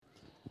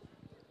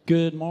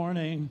Good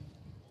morning.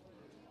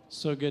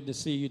 So good to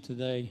see you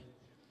today.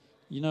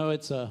 You know,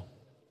 it's a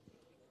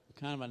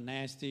kind of a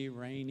nasty,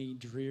 rainy,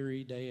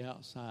 dreary day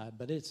outside,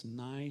 but it's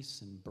nice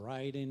and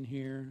bright in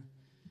here,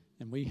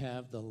 and we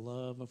have the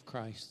love of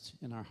Christ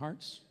in our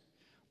hearts.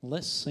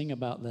 Let's sing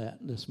about that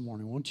this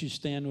morning. Won't you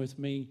stand with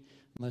me?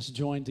 Let's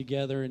join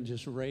together and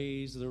just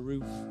raise the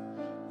roof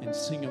and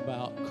sing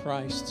about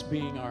Christ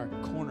being our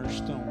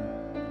cornerstone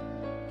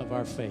of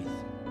our faith,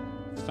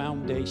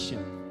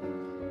 foundation.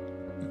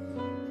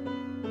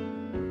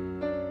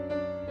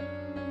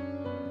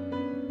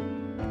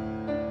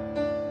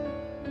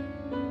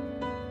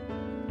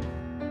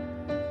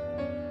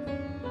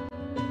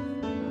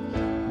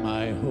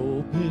 My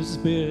hope is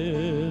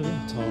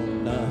built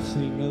on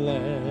nothing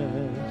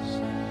less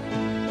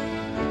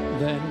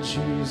than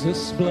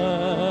Jesus'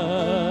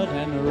 blood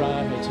and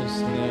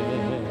righteousness.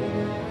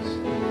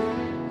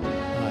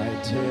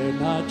 I dare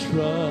not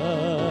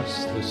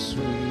trust the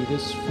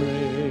sweetest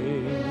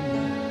frame,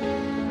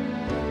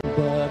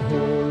 but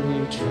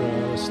wholly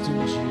trust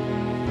in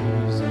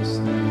Jesus'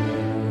 name.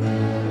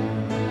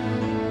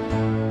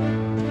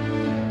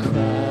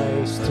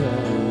 Christ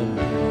alone,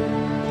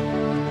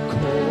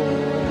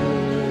 cornerstone,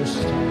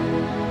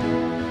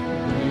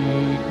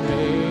 weak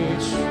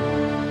made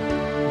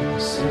strong,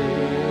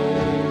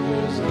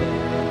 Savior's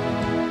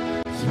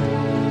love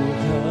through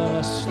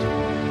the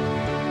storm.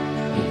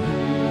 He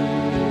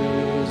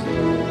is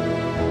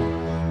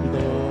Lord,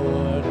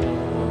 Lord of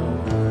all.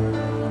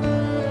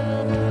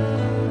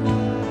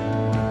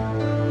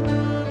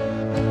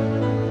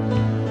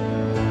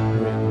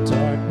 When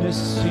darkness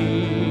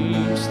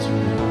seems to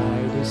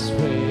hide His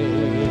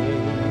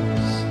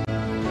face,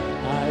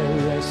 I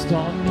rest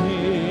on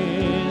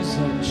His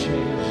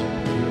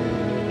unchanging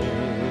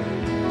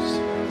grace.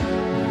 In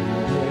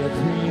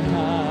every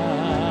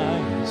high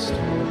and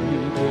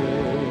stormy day,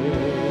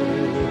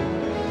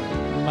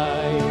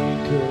 my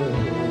anchor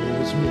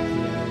holds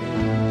within.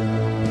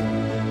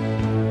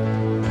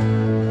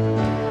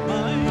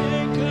 My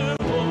anchor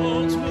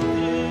holds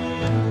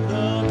within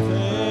the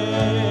veil.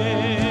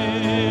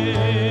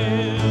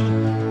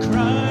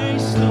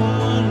 Christ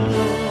alone,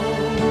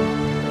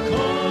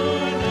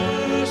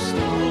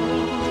 cornerstone,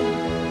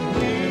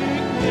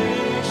 weak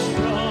made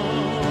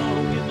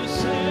strong in the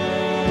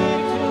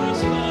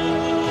Savior's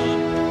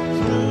love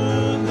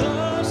through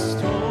the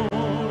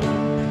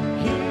storm.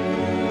 He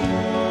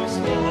is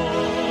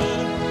Lord,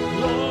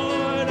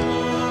 Lord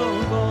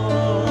of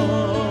all.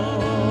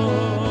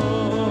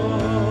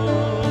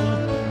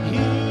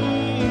 He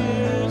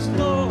is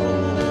Lord,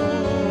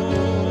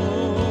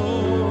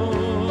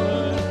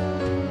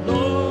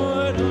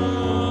 Lord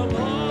of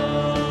all.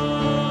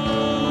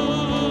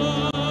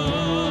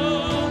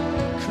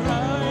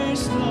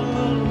 Christ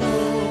alone,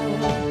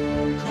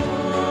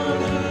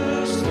 cornerstone,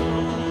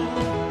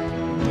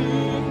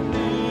 weak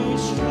made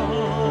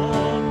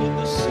strong in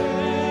the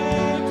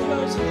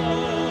Savior's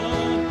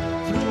love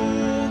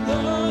through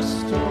the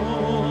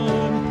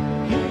storm.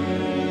 He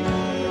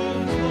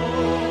is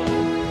Lord,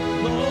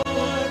 Lord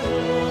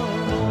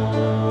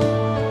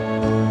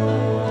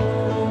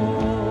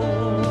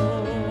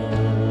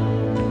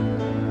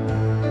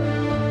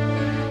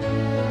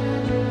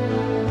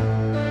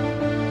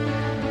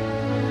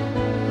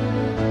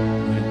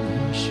When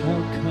He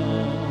shall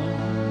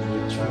come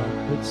with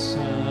trumpet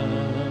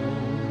sound,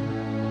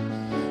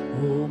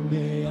 oh,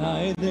 may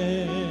I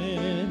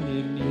then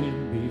in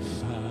Him be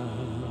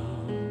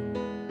found,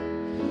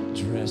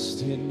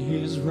 dressed in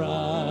His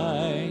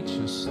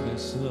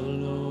righteousness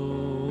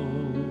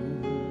alone,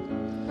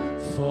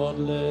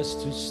 faultless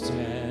to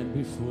stand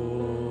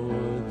before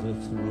the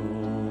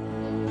throne.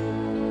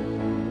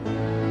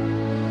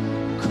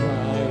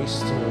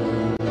 Christ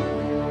alone,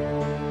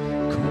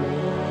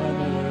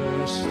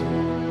 cornerstone,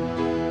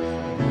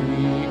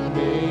 weak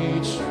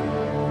made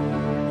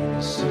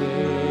strong,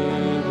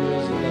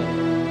 Savior's love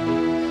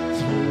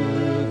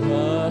through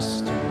the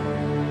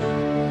storm.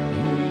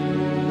 He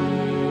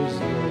is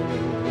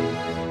Lord,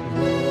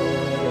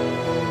 Lord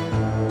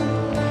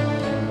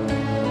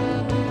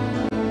of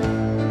all.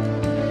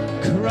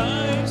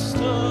 Christ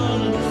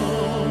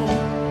alone,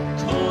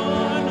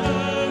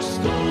 cornerstone,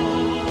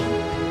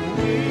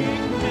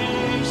 weak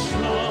made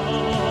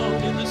strong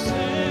in the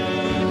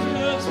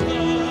Savior's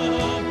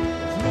love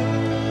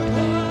through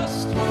the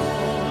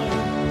storm.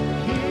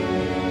 He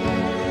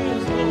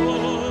is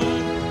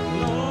Lord,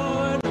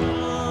 Lord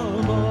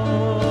of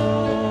all.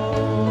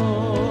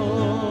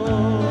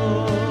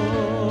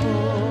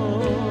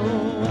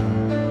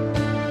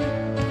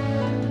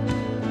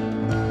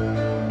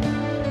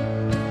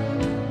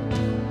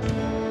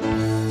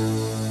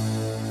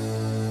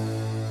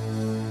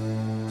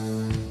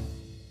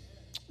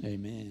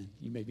 Amen.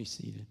 You may be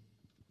seated.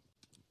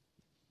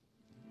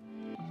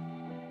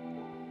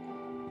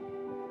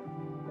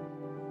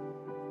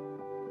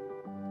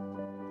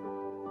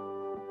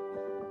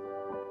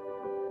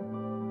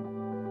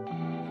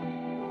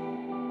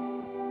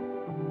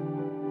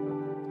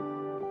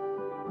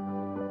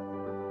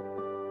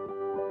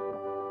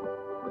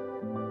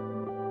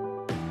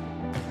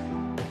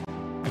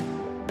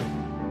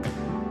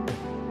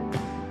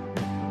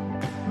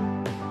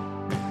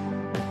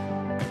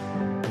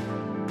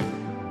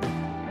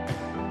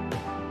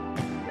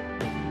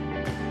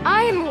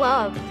 am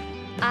loved.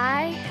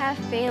 I have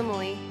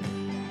family.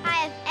 I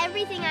have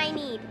everything I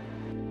need.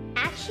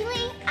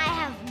 Actually, I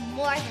have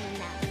more than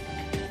enough.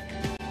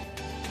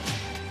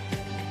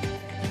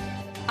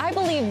 I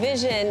believe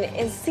vision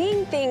is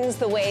seeing things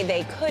the way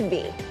they could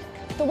be,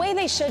 the way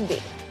they should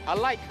be. I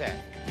like that.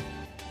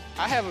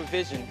 I have a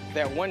vision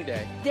that one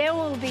day there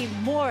will be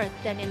more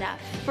than enough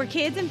for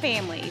kids and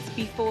families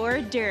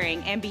before,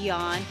 during, and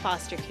beyond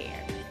foster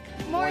care.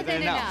 More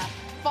than enough.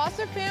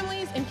 Foster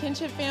families and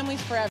kinship families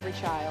for every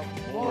child.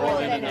 More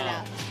than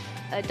enough.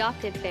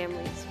 Adopted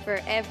families for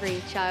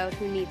every child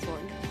who needs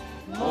one.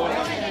 More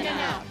than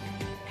enough.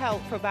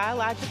 Help for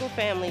biological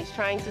families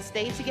trying to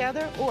stay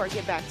together or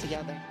get back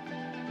together.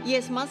 Y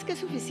es más que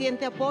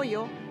suficiente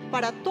apoyo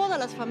para todas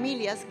las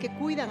familias que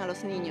cuidan a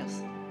los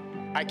niños.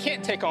 I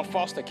can't take on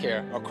foster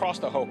care across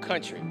the whole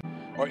country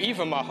or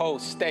even my whole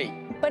state.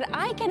 But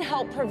I can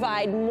help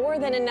provide more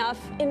than enough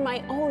in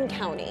my own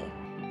county.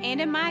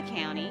 And in my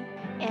county.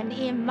 And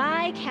in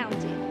my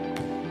county.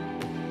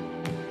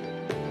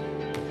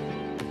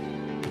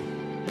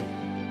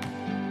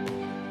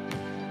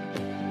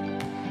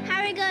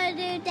 How are we going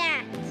to do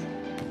that?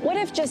 What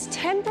if just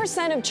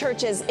 10% of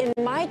churches in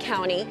my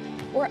county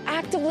were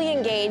actively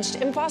engaged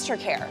in foster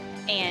care?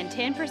 And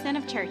 10%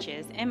 of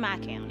churches in my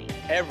county.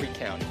 Every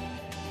county.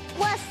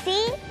 Well,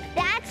 see,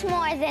 that's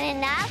more than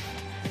enough.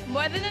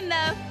 More than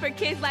enough for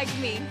kids like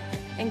me.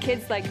 And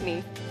kids like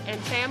me. And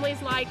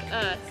families like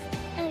us.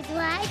 It's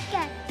like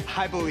us.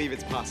 I believe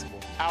it's possible.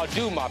 I'll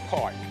do my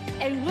part.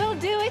 And we'll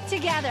do it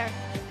together.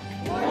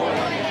 More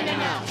than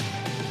enough.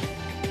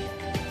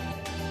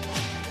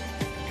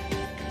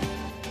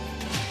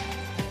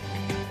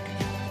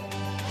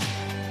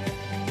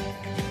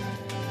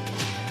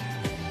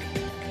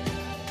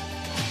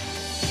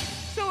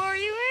 So are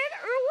you in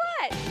or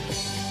what?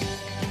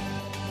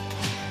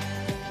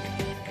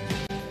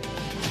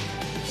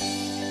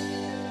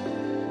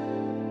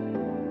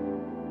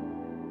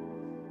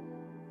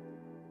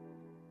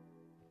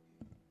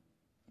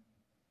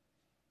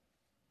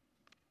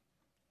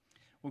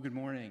 Well, good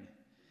morning.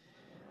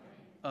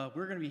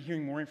 We're going to be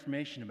hearing more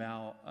information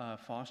about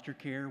foster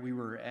care. We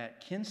were at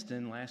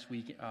Kinston last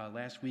week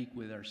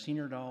with our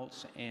senior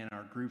adults and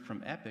our group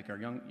from EPIC, our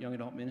young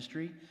adult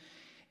ministry.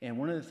 And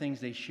one of the things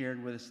they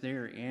shared with us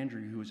there,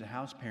 Andrew, who was a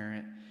house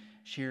parent,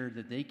 shared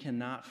that they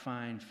cannot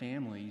find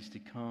families to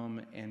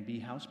come and be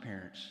house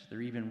parents.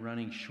 They're even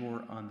running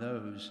short on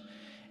those.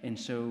 And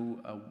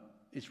so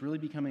it's really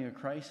becoming a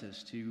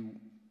crisis to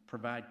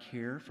provide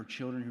care for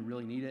children who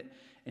really need it.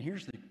 And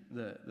here's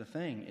the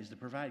thing, is to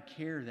provide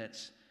care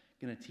that's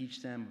going to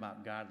teach them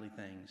about godly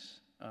things.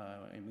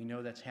 And we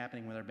know that's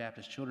happening with our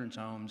Baptist children's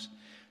homes.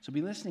 So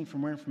be listening for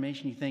more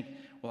information. You think,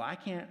 well, I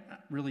can't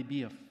really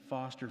be a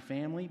foster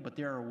family, but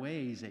there are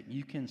ways that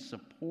you can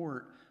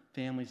support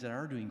families that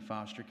are doing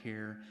foster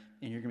care,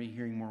 and you're going to be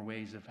hearing more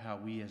ways of how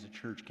we as a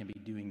church can be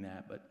doing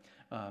that. But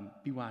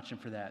be watching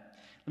for that.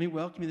 Let me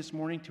welcome you this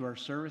morning to our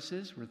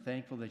services. We're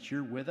thankful that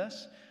you're with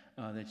us.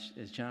 That,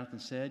 as Jonathan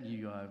said,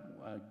 you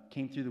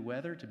came through the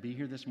weather to be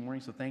here this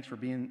morning, so thanks for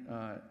being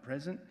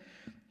present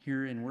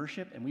here in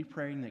worship, and we're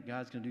praying that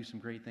God's going to do some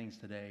great things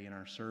today in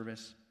our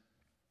service.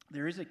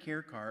 There is a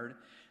care card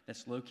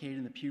that's located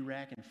in the pew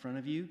rack in front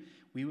of you.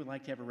 We would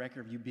like to have a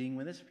record of you being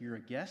with us. If you're a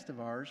guest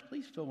of ours,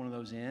 please fill one of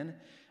those in.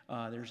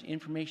 There's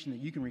information that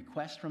you can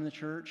request from the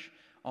church.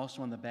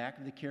 Also on the back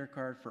of the care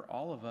card for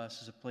all of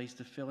us is a place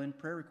to fill in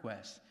prayer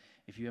requests.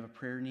 If you have a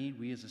prayer need,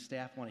 we as a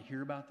staff want to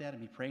hear about that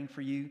and be praying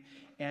for you.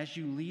 As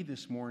you leave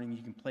this morning,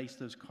 you can place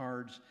those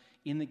cards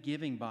in the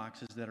giving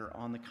boxes that are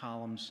on the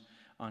columns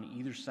on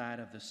either side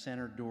of the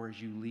center door as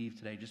you leave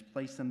today. Just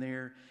place them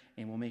there,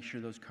 and we'll make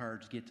sure those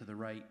cards get to the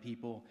right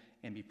people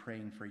and be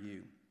praying for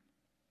you.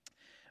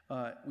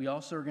 We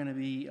also are going to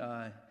be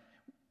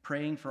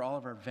praying for all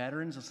of our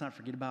veterans. Let's not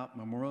forget about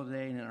Memorial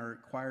Day, and our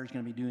choir is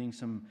going to be doing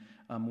some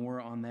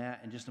more on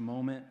that in just a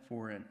moment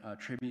for a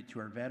tribute to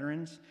our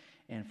veterans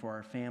and for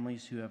our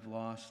families who have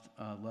lost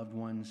loved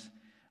ones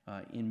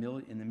in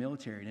the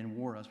military and in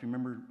war. Let's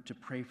remember to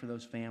pray for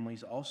those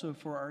families. Also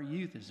for our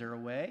youth, is there a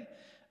way?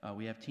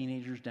 We have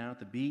teenagers down at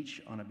the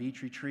beach on a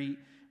beach retreat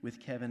with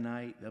Kevin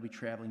Knight. They'll be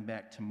traveling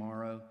back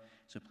tomorrow,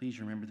 so please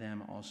remember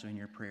them also in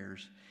your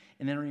prayers.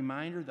 And then a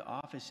reminder, the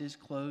office is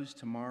closed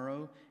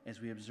tomorrow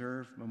as we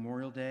observe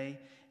Memorial Day.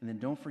 And then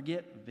don't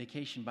forget,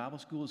 Vacation Bible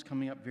School is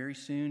coming up very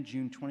soon,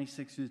 June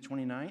 26th through the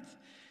 29th.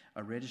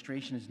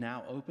 Registration is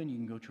now open. You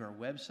can go to our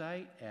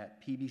website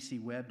at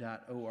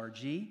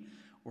pbcweb.org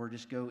or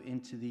just go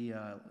into the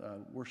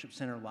Worship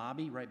Center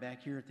lobby right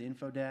back here at the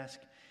info desk,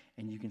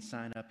 and you can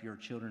sign up your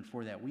children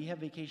for that. We have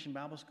Vacation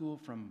Bible School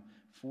from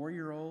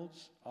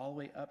 4-year-olds all the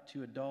way up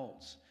to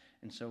adults,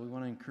 and so we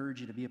want to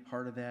encourage you to be a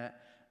part of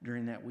that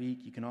during that week.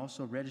 You can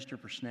also register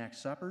for snack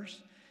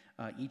suppers.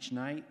 Each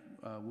night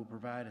we'll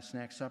provide a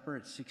snack supper.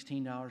 It's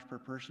 $16 per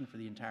person for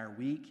the entire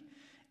week,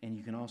 and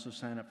you can also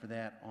sign up for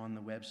that on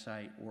the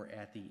website or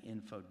at the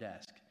info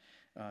desk.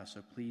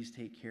 So please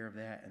take care of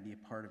that and be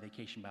a part of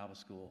Vacation Bible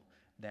School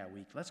that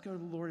week. Let's go to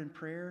the Lord in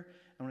prayer.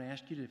 I want to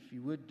ask you to, if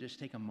you would, just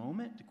take a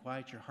moment to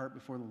quiet your heart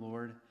before the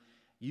Lord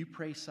You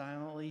pray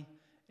silently,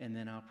 and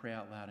then I'll pray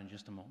out loud in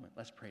just a moment.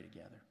 Let's pray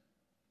together.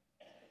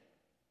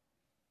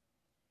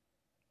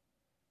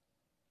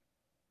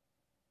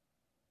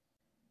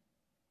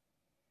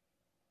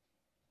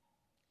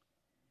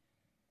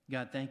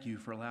 God, thank you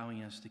for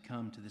allowing us to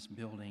come to this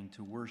building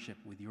to worship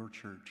with your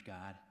church,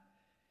 God.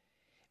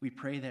 We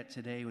pray that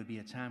today would be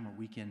a time where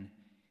we can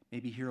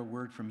maybe hear a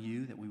word from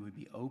you, that we would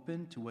be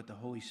open to what the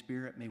Holy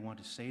Spirit may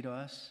want to say to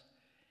us.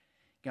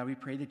 God, we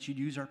pray that you'd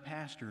use our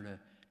pastor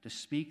to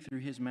speak through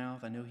his mouth.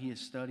 I know he has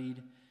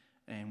studied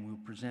and will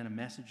present a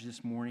message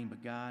this morning,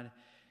 but God,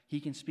 he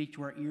can speak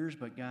to our ears,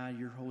 but God,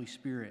 your Holy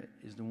Spirit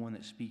is the one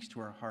that speaks to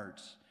our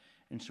hearts.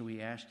 And so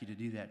we ask you to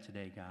do that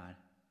today, God.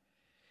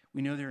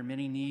 We know there are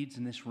many needs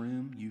in this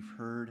room. You've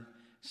heard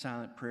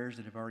silent prayers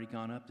that have already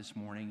gone up this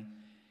morning.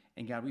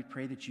 And God, we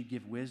pray that you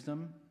give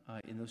wisdom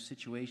in those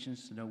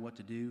situations to know what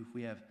to do. If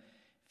we have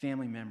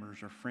family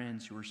members or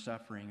friends who are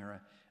suffering, or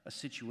a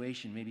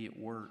situation maybe at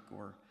work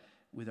or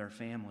with our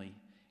family,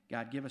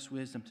 God, give us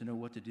wisdom to know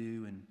what to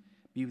do and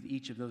be with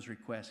each of those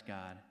requests,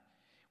 God.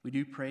 We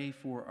do pray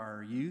for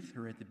our youth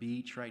who are at the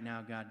beach right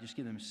now, God. Just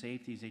give them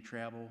safety as they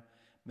travel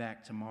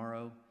back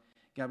tomorrow.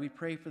 God, we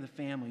pray for the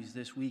families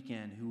this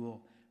weekend who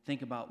will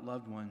think about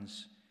loved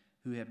ones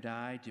who have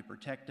died to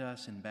protect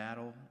us in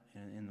battle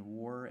and in the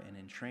war and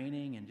in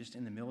training and just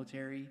in the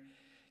military.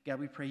 God,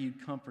 we pray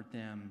you'd comfort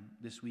them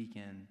this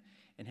weekend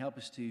and help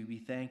us to be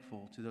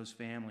thankful to those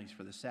families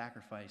for the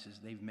sacrifices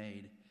they've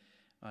made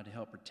to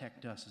help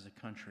protect us as a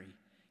country.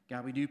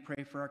 God, we do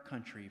pray for our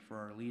country, for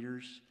our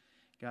leaders.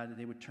 God, that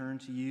they would turn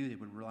to you, they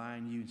would rely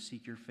on you and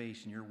seek your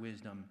face and your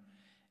wisdom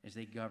as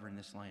they govern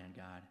this land,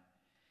 God.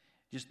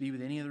 Just be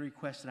with any of the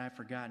requests that I've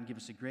forgotten. Give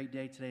us a great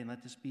day today, and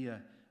let this be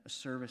a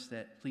service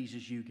that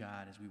pleases you,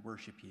 God, as we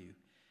worship you.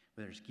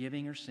 Whether it's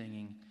giving or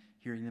singing,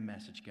 hearing the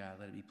message, God,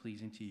 let it be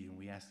pleasing to you. And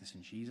we ask this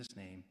in Jesus'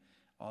 name.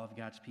 All of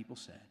God's people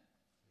said,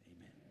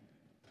 amen.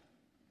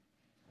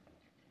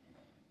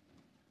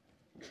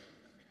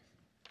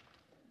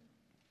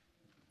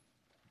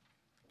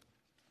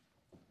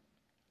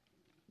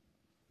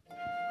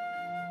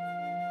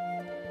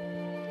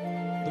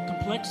 The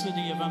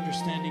complexity of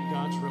understanding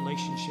God's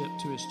relationship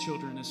to his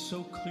children is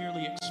so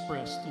clearly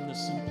expressed in the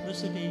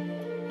simplicity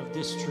of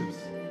this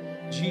truth.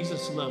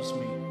 Jesus loves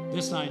me.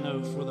 This I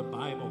know, for the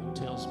Bible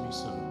tells me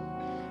so.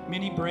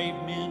 Many brave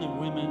men and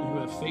women who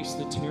have faced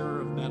the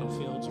terror of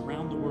battlefields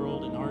around the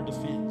world in our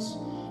defense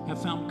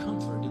have found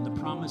comfort in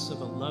the promise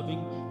of a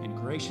loving and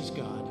gracious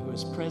God who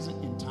is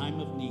present in time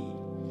of need,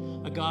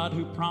 a God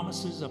who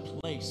promises a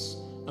place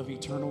of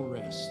eternal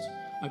rest,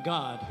 a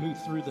God who,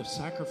 through the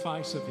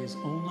sacrifice of his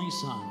only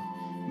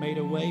Son, made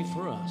a way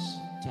for us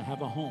to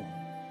have a home,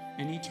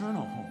 an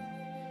eternal home,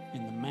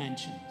 in the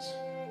mansions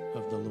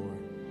of the Lord.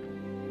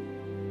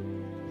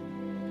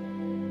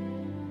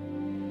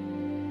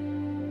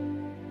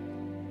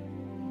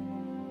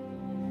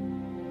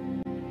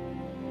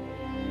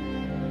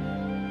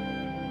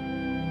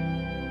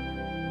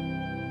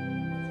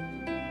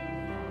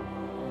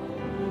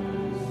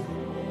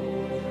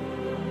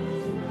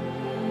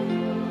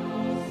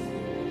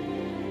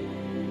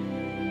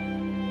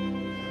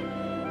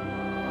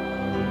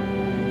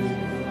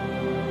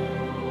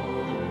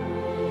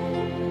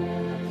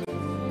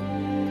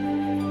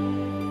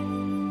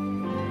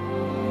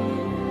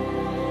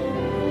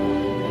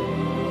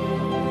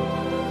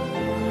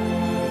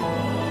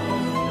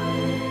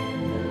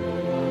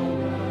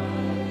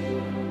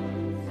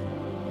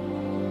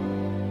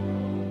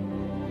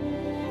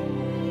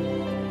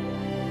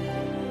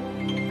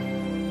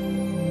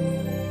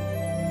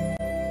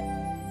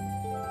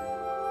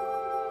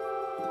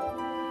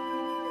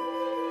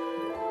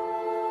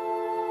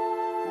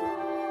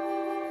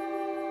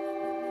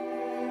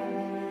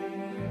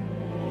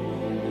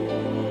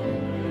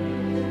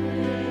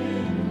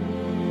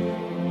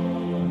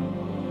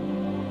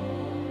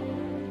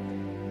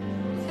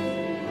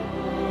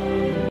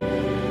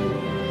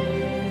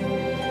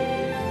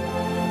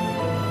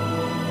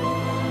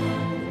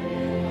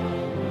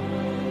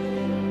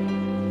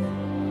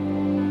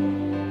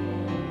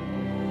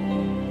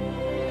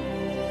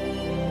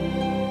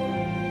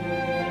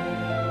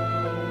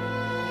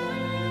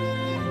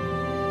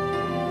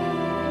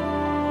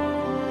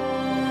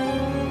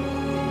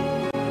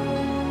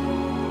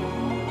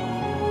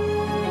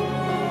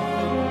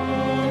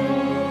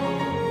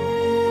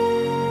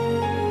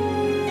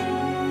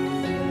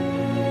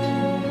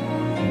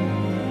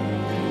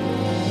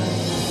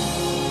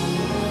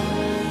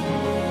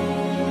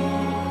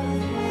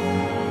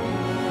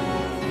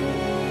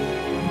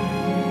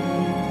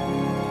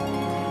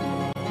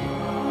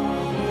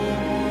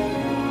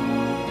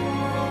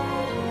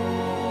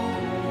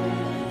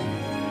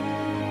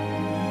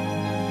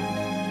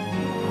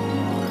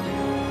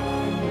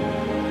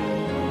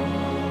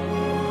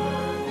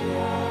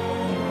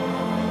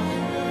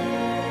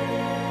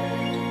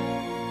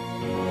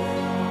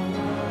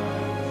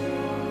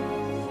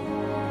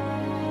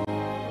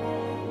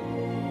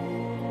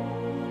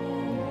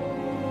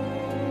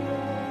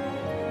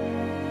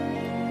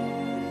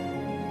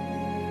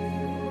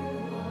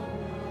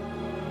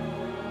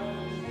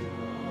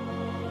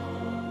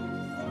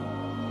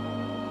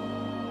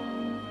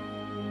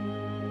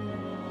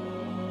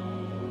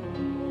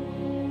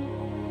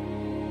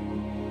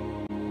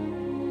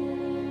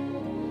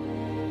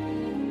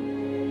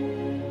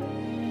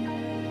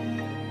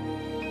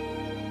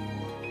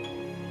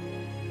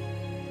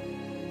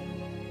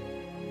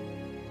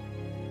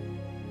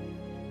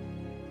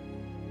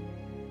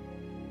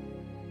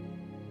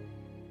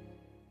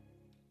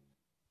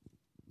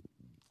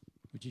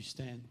 Would you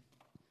stand?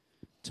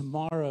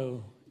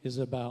 Tomorrow is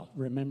about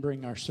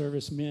remembering our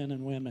servicemen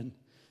and women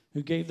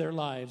who gave their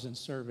lives in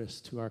service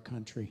to our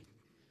country.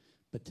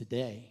 But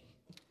today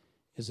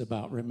is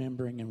about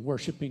remembering and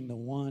worshiping the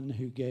one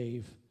who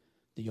gave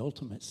the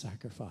ultimate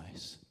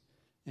sacrifice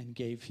and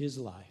gave his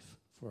life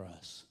for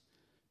us,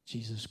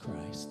 Jesus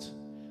Christ,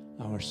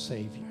 our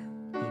Savior.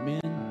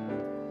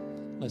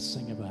 Amen. Let's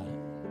sing about it.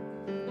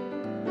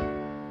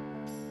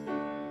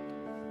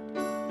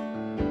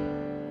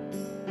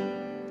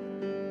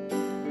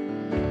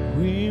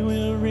 We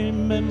will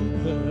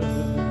remember,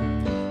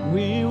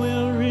 we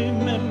will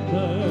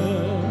remember,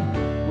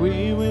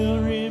 we will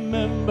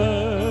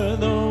remember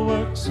the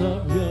works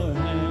of your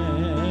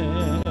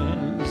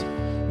hands.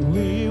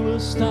 We will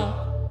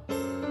stop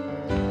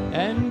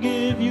and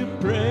give you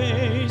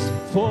praise,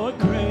 for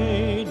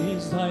great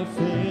is thy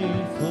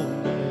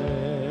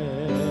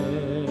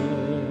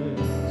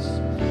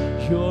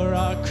faithfulness. You're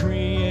our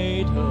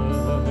creator,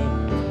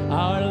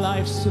 our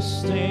life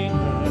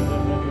sustainer,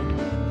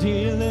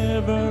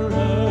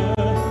 deliverer,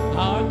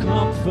 our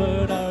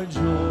comfort, our joy.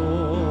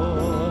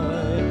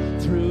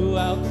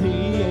 Throughout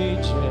the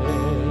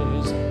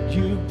ages,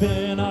 you've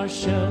been our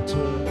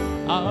shelter,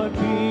 our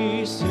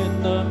peace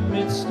in the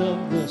midst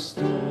of the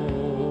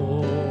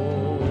storm.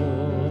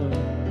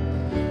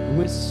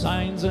 With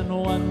signs and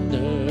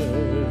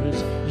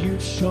wonders,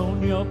 you've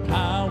shown your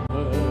power.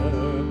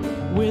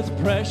 With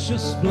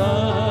precious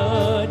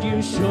blood,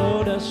 you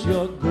showed us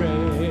your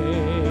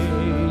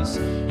grace.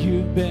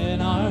 You've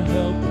been our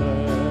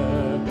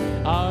helper,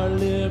 our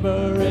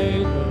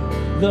liberator,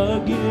 the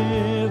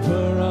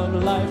giver of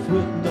life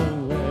with no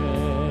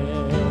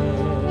end.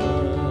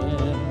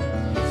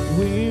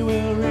 We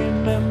will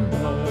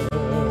remember,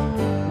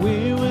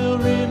 we will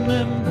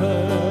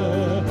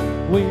remember,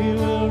 we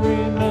will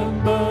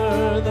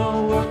remember the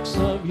works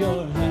of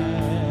your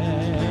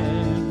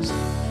hands.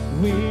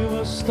 We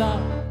will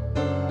stop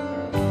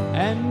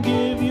and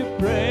give you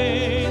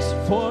praise,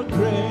 for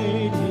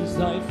great is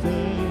thy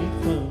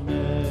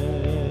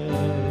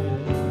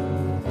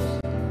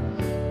faithfulness.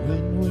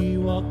 When we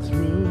walk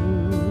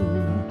through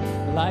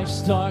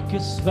life's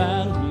darkest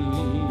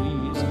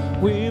valleys,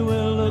 we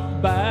will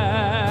look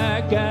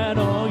back at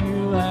all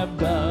you have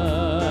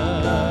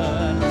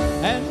done,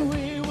 and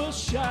we will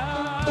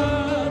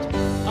shout,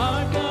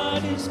 our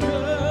God is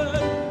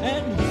good,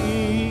 and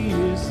he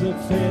is the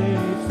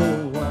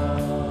faithful one.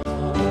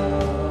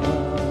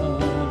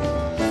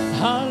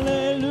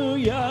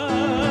 Hallelujah,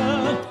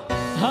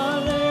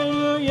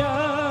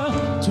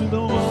 hallelujah, to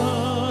the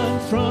one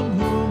from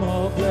whom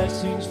all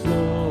blessings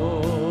flow.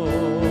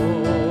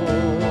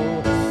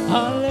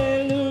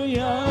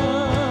 Hallelujah,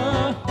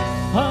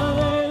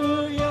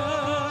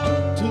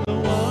 hallelujah, to the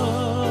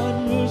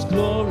one whose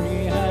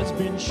glory has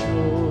been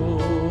shown.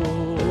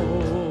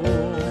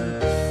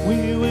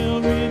 We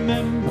will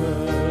remember,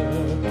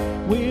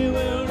 we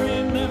will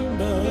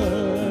remember,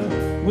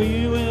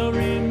 we will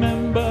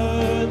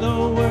remember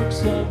the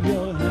works of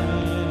your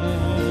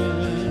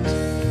hands.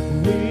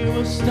 We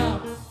will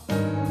stop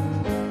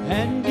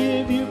and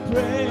give you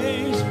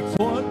praise,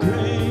 for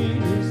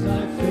great is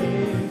thy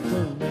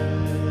faithfulness.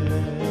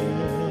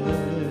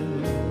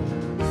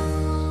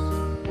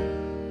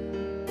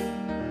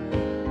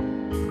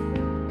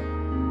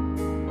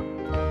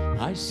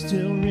 I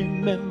still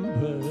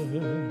remember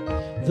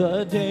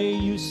the day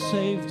you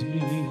saved me,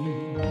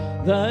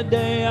 the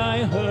day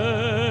I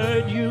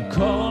heard you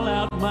call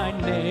out my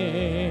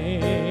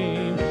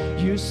name.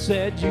 You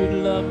said you'd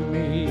love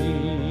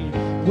me,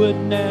 would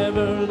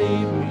never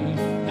leave me,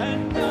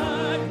 and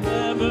I've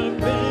never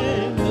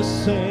been the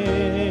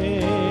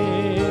same.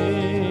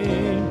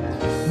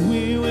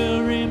 We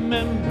will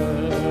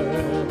remember,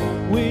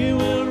 we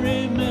will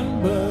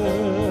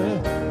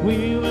remember,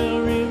 we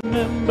will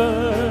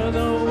remember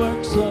the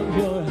works of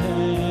your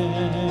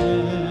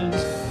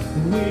hands.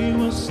 We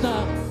will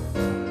stop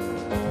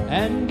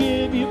and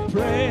give you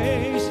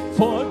praise,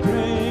 for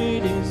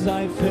great is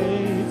thy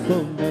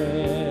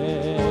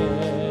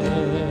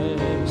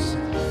faithfulness.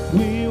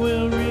 We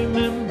will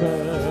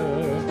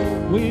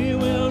remember, we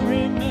will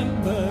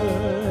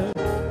remember,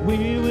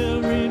 we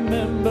will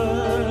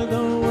remember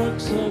the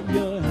works of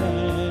your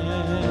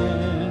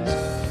hands.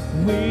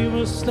 We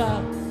will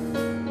stop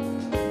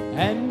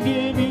and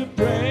give you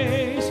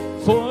praise,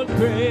 for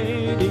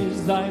great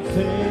is thy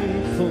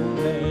faithfulness.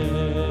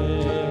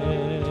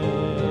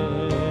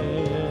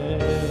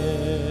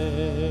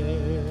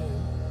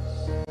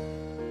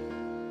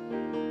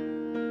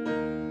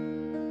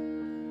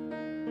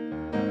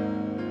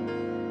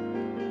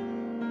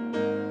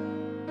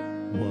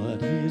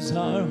 What is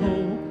our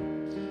hope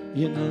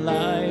in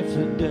life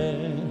and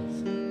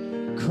death?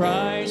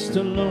 Christ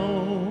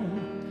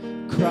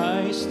alone,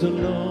 Christ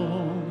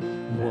alone.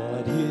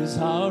 What is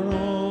our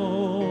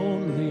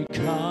only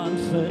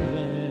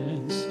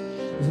confidence?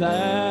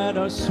 That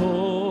our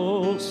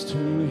souls to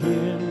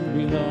him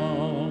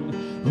belong,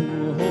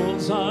 who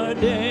holds our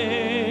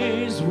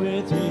days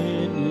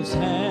within his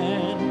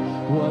hand.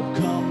 What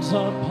comes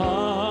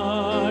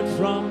apart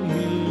from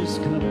his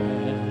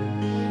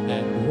command,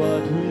 and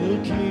what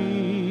will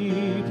keep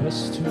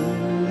us to the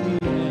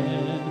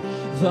end.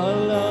 The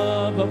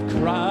love of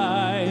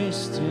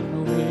Christ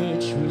in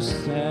which we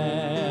stand.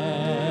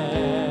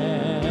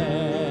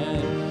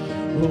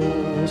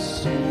 Oh,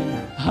 sing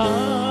hallelujah,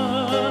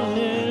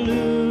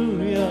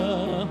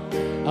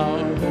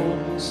 our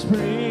hope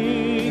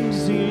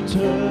springs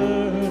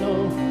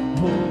eternal.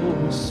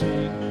 Oh,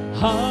 sing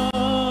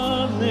hallelujah,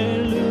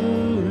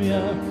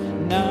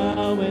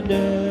 now and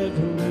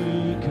ever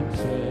we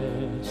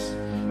confess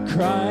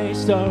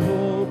Christ our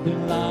hope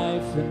in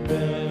life and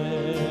death.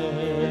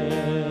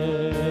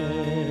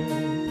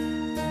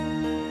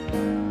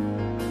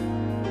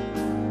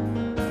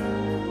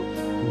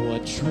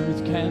 What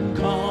truth can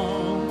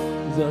calm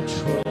the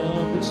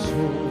troubled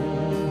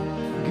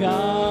soul?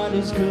 God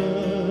is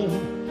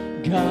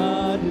good,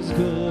 God is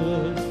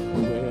good.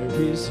 Where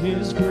is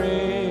His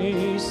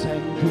grace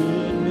and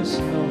goodness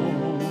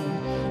known?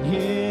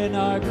 In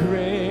our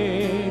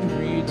great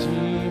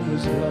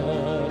Redeemer's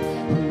blood,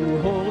 who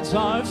holds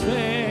our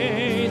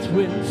faith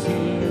when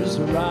fears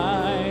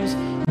arise,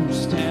 who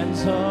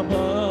stands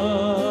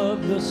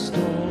above the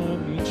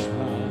stormy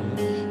trial,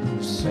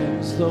 who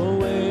sends the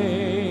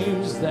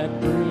waves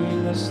that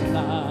bring us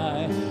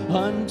nigh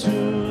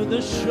unto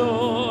the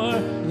shore,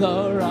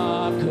 the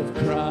rock of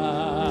Christ.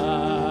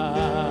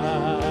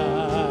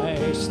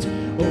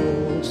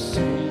 Oh,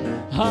 sing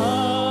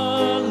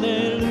hallelujah,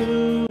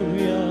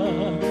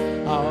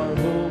 our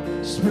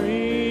hope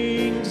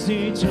springs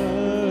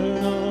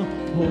eternal.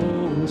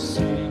 Oh,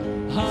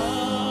 sing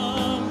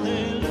hallelujah,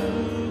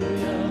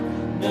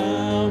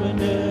 now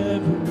and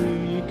ever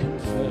we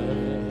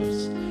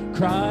confess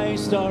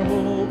Christ our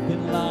hope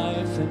in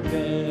life and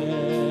death.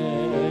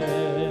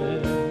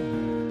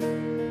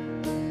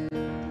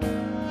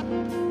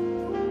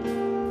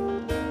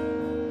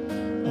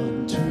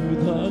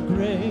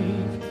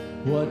 Grave,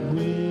 what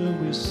will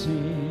we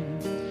sing?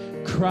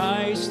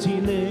 Christ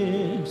He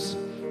lives,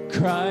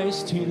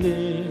 Christ He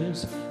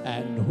lives,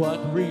 and what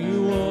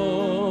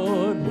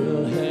reward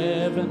will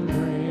heaven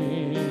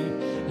bring?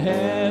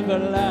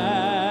 Everlasting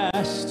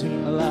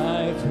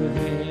life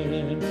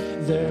within,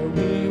 there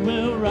we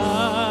will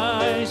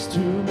rise to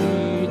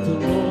meet the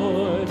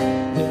Lord.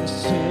 Then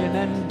sin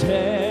and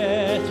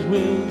death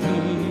will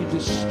be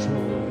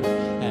destroyed,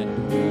 and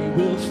we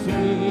will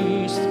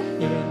feast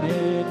in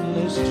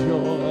endless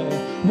joy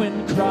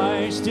when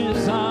Christ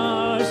is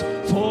ours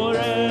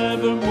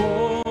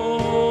forevermore.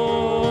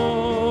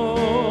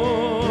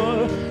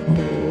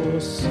 Oh,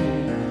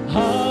 sing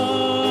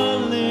hallelujah,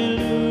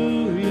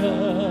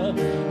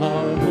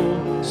 our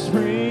hope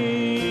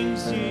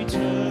springs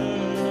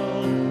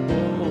eternal.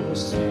 Oh,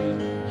 sing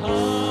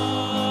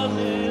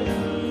hallelujah,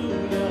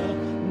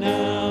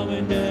 now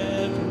and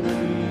ever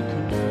we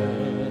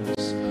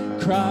confess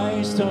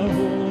Christ our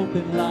hope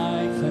in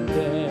life and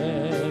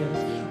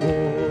death.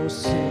 Oh,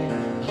 sing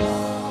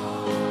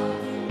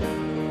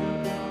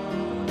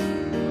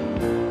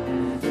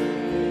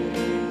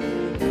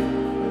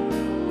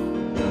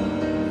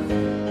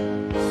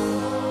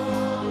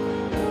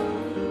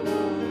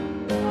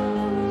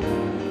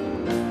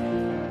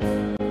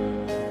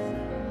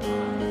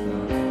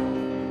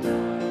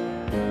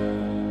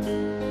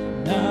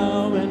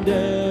now and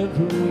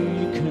ever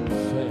we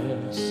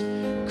confess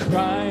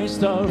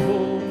Christ our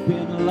hope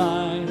in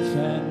life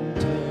and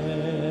death.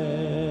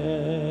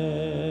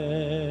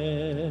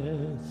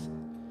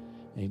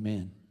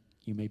 Amen.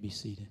 You may be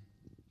seated.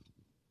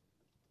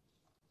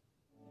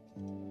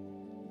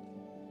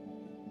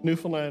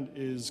 Newfoundland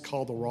is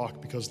called the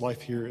Rock because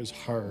life here is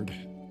hard.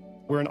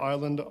 We're an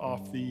island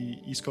off the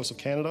east coast of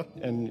Canada,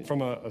 and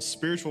from a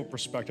spiritual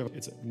perspective,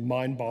 it's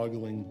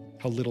mind-boggling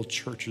how little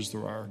churches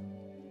there are.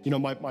 You know,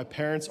 my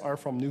parents are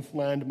from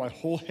Newfoundland. My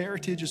whole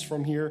heritage is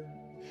from here.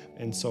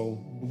 And so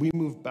we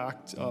moved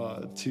back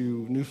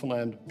to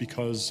Newfoundland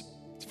because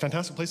it's a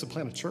fantastic place to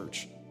plant a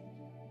church.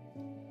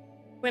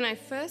 When I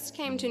first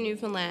came to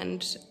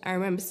Newfoundland, I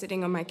remember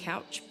sitting on my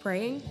couch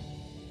praying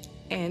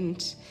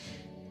and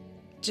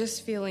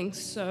just feeling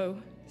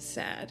so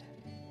sad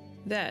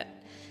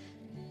that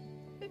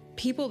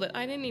people that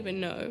I didn't even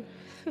know,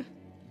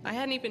 I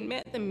hadn't even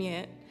met them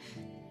yet,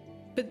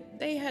 but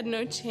they had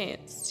no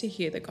chance to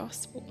hear the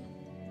gospel.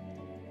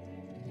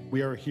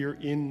 We are here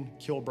in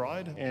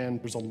Kilbride,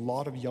 and there's a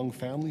lot of young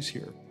families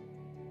here.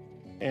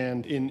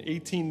 And in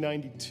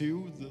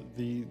 1892,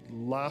 the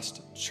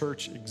last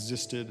church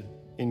existed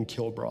in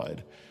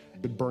Kilbride.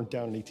 It burnt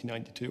down in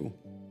 1892.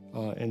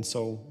 And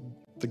so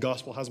the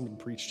gospel hasn't been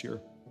preached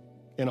here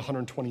in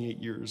 128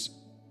 years.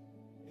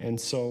 And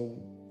so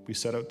we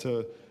set out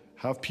to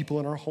have people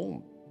in our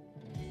home,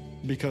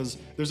 because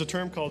there's a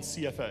term called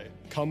CFA,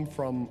 come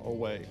from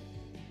away.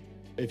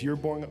 If you're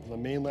born on the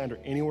mainland or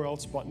anywhere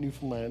else but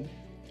Newfoundland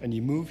and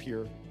you move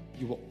here,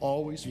 you will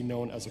always be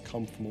known as a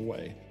come from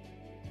away.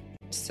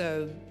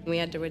 So we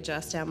had to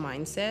adjust our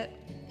mindset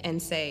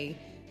and say,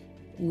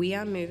 we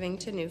are moving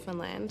to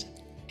Newfoundland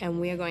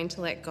and we are going to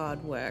let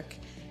God work.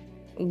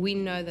 We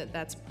know that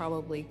that's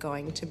probably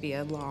going to be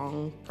a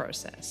long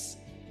process.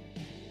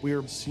 We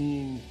are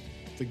seeing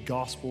the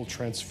gospel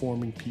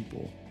transforming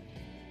people.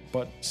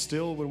 But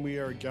still, when we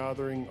are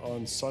gathering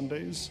on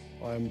Sundays,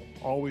 I'm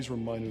always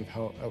reminded of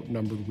how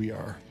outnumbered we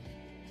are.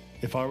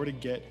 If I were to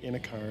get in a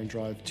car and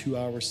drive 2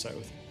 hours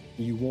south,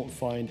 you won't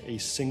find a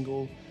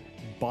single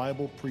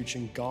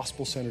Bible-preaching,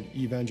 gospel-centered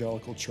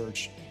evangelical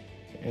church.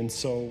 And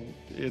so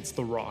it's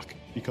the rock,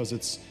 because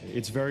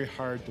it's very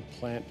hard to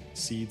plant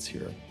seeds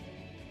here.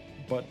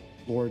 But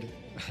Lord,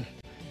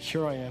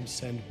 here I am,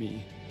 send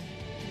me.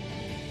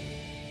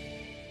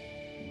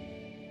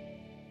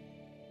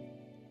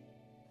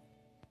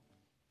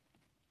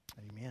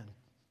 Amen.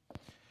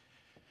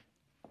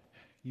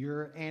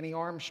 Your Annie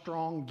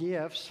Armstrong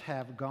gifts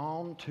have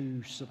gone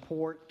to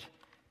support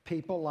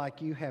people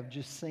like you have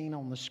just seen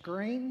on the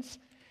screens.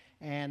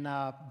 And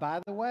by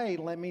the way,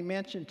 let me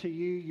mention to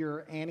you,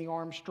 your Annie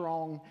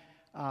Armstrong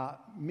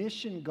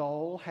mission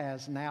goal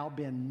has now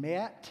been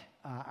met.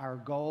 Our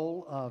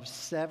goal of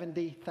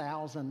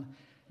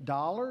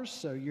 $70,000.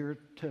 So you're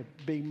to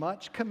be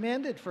much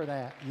commended for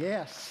that.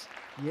 Yes,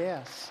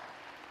 yes.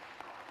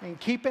 And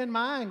keep in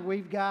mind,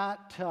 we've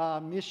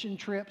got mission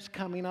trips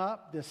coming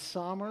up this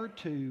summer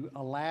to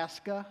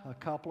Alaska, a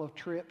couple of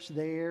trips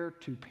there,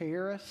 to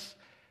Paris.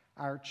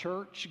 Our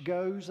church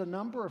goes a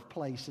number of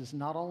places,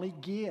 not only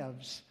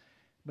gives,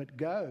 but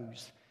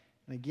goes.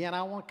 And again,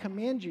 I want to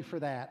commend you for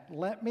that.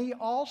 Let me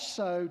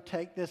also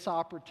take this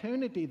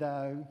opportunity,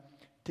 though,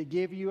 to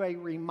give you a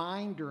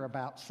reminder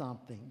about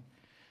something.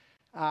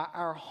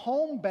 Our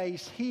home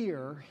base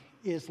here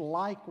is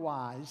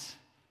likewise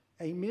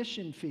a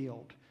mission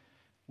field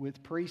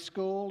with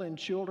preschool and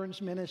children's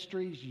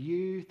ministries,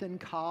 youth and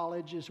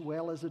college, as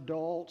well as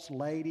adults,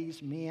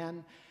 ladies,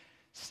 men,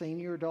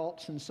 senior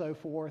adults, and so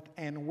forth.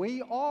 And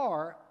we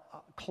are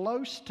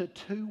close to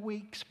 2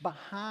 weeks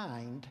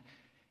behind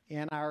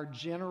in our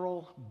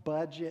general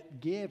budget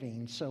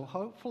giving. So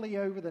hopefully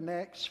over the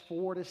next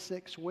 4 to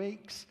 6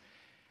 weeks,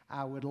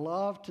 I would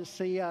love to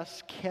see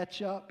us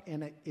catch up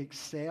and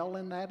excel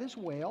in that as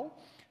well.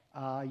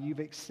 You've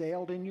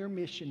excelled in your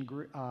mission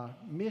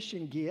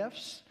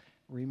gifts.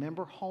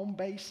 Remember home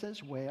base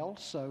as well.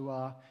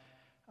 So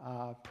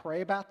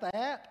pray about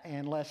that,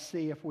 and let's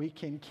see if we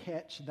can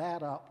catch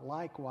that up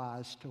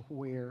likewise to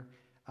where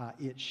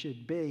it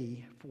should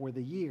be for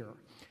the year.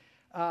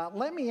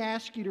 Let me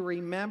ask you to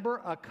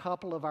remember a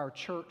couple of our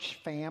church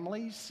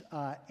families.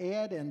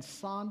 Ed and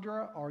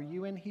Sandra, are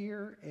you in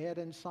here? Ed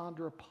and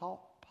Sandra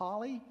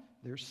Polly?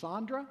 There's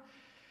Sandra.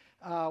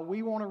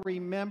 We want to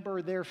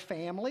remember their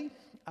family.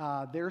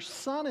 Their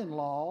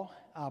son-in-law,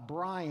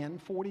 Brian,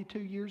 42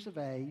 years of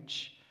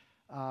age,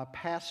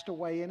 passed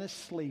away in his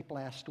sleep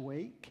last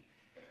week.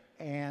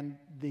 And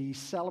the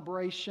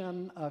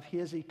celebration of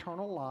his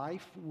eternal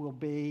life will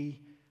be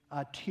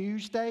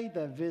Tuesday.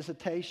 The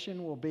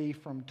visitation will be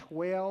from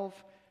 12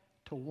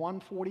 to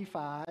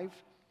 1:45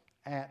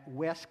 at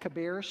West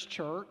Cabarrus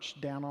Church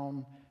down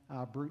on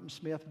Bruton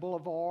Smith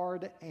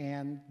Boulevard.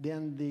 And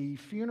then the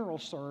funeral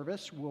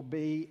service will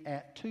be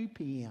at 2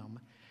 p.m.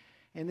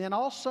 And then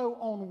also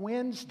on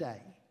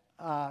Wednesday,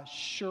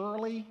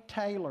 Shirley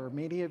Taylor.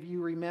 Many of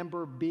you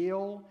remember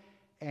Bill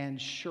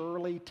and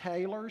Shirley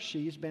Taylor.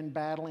 She's been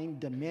battling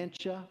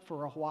dementia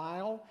for a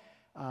while.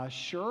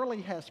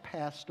 Shirley has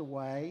passed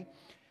away,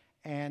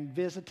 and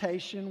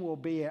visitation will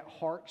be at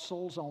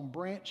Hartzell's on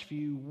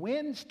Branchview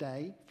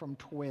Wednesday from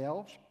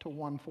 12 to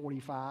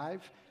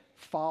 1:45,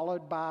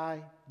 followed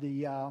by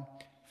the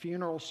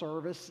funeral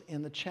service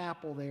in the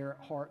chapel there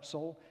at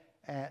Hartzell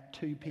at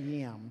 2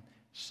 p.m.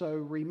 So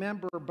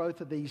remember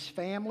both of these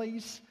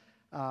families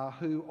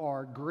who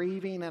are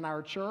grieving in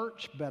our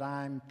church, but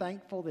I'm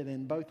thankful that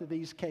in both of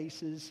these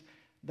cases,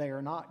 they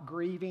are not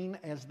grieving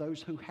as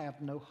those who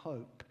have no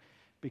hope,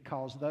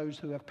 because those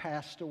who have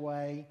passed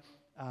away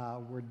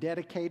were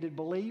dedicated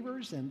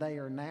believers, and they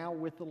are now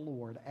with the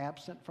Lord,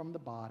 absent from the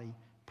body,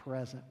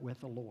 present with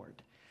the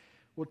Lord.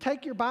 Well,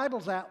 take your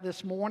Bibles out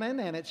this morning,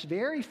 and it's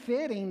very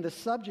fitting, the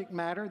subject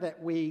matter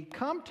that we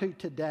come to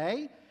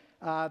today,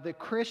 the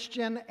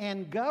Christian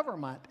and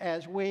government,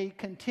 as we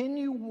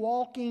continue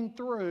walking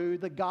through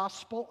the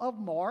Gospel of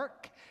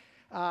Mark.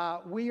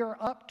 We are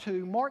up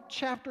to Mark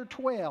chapter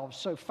 12.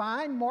 So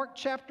find Mark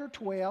chapter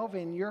 12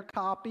 in your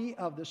copy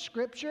of the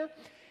Scripture,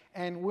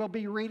 and we'll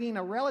be reading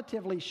a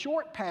relatively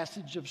short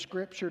passage of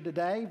Scripture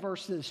today,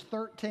 verses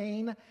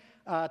 13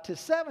 to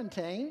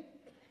 17.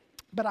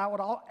 But I would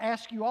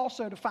ask you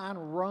also to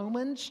find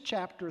Romans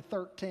chapter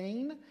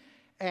 13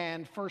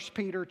 and 1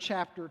 Peter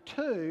chapter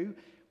 2.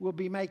 We'll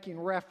be making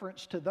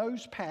reference to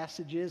those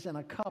passages and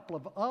a couple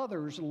of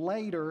others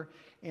later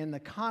in the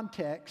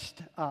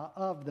context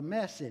of the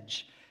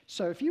message.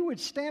 So if you would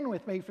stand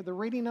with me for the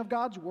reading of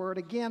God's Word.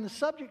 Again, the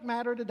subject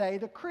matter today,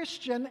 the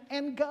Christian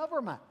and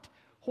government.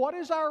 What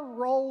is our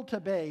role to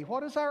be?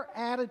 What is our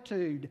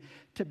attitude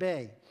to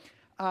be?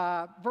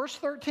 Verse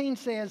 13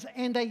 says,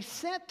 "And they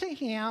sent to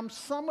him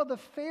some of the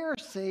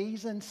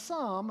Pharisees and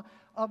some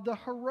of the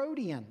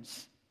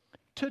Herodians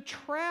to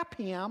trap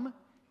him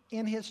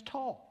in his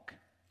talk.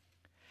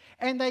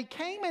 And they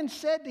came and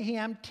said to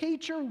him,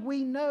 'Teacher,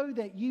 we know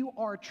that you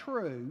are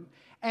true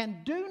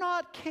and do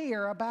not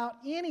care about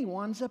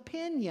anyone's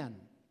opinion.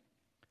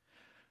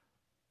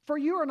 For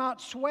you are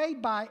not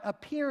swayed by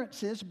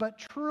appearances, but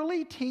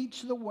truly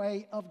teach the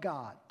way of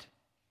God.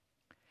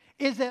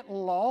 Is it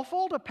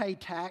lawful to pay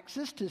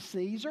taxes to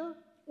Caesar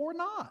or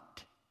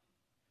not?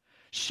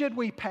 Should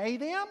we pay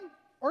them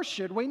or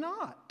should we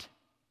not?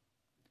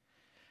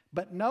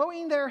 But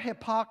knowing their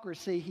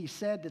hypocrisy, he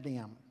said to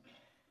them,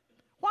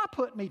 why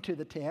put me to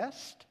the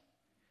test?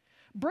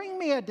 Bring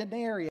me a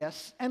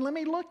denarius and let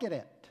me look at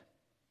it.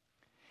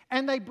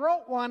 And they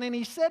brought one, and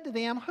he said to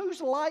them, whose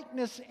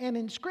likeness and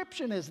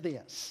inscription is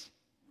this?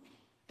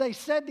 They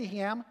said to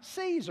him,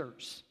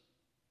 Caesar's.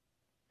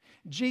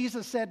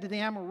 Jesus said to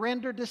them,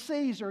 render to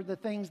Caesar the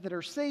things that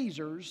are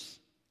Caesar's,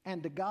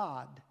 and to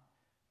God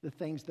the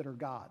things that are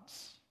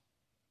God's.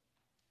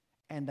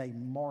 And they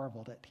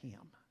marveled at him.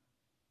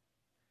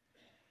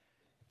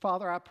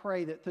 Father, I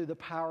pray that through the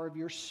power of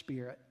your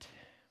Spirit,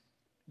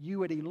 you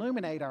would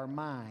illuminate our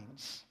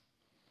minds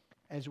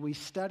as we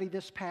study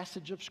this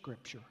passage of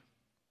Scripture.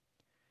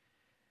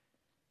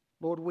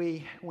 Lord,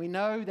 we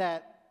know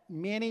that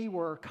many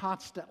were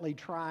constantly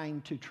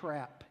trying to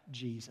trap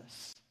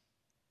Jesus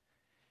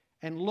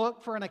and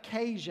look for an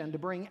occasion to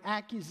bring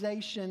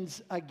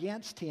accusations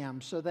against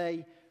him so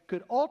they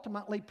could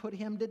ultimately put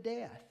him to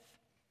death,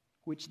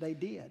 which they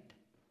did.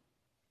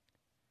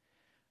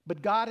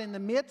 But God, in the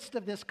midst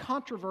of this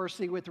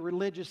controversy with the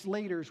religious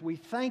leaders, we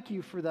thank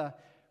you for the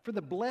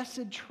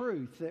blessed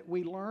truth that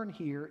we learn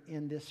here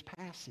in this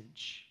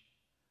passage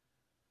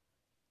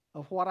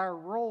of what our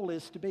role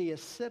is to be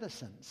as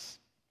citizens.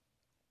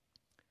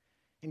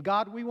 And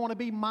God, we want to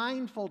be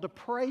mindful to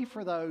pray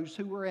for those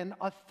who are in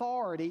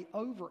authority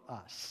over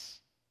us,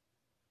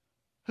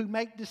 who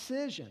make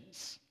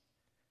decisions.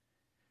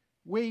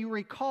 We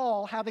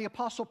recall how the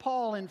Apostle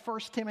Paul in 1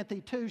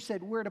 Timothy 2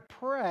 said we're to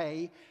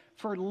pray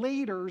for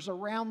leaders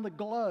around the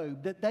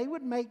globe, that they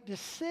would make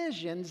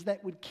decisions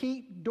that would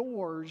keep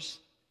doors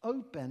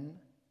open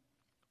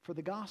for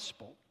the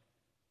gospel.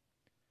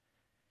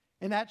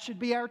 And that should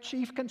be our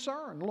chief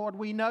concern. Lord,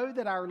 we know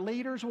that our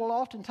leaders will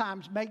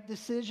oftentimes make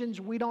decisions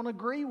we don't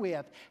agree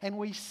with, and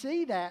we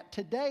see that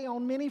today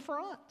on many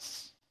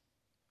fronts.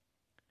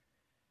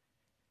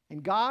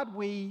 And God,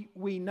 we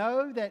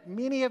know that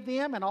many of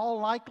them in all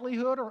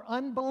likelihood are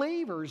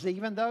unbelievers,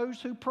 even those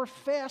who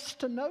profess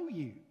to know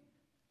you.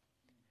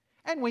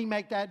 And we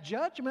make that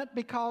judgment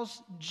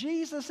because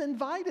Jesus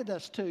invited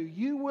us to.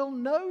 You will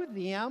know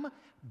them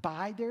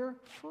by their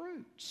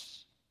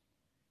fruits.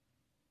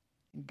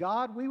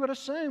 God, we would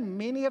assume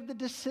many of the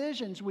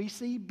decisions we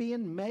see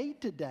being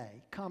made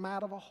today come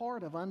out of a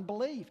heart of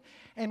unbelief.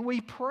 And we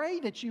pray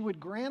that you would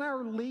grant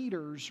our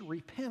leaders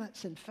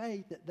repentance and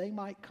faith that they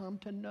might come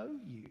to know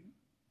you.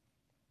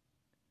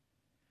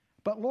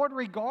 But Lord,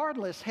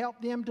 regardless,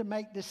 help them to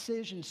make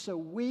decisions so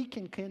we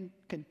can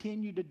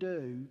continue to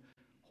do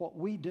what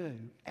we do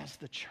as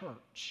the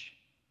church,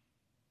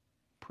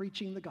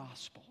 preaching the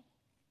gospel.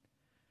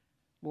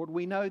 Lord,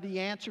 we know the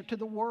answer to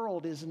the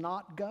world is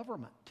not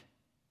government.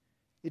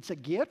 It's a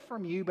gift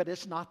from you, but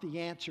it's not the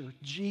answer.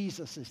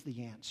 Jesus is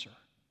the answer.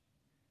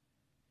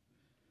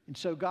 And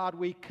so, God,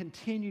 we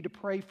continue to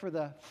pray for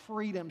the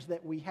freedoms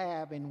that we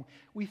have, and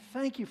we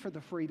thank you for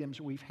the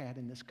freedoms we've had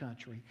in this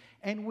country.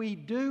 And we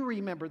do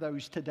remember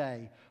those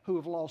today who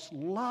have lost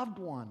loved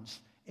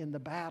ones in the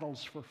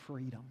battles for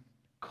freedom.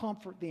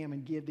 Comfort them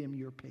and give them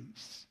your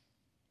peace.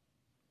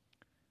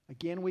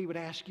 Again, we would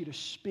ask you to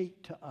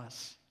speak to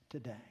us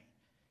today.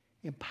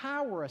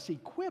 Empower us,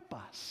 equip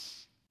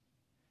us,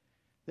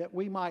 that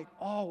we might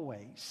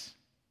always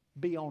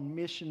be on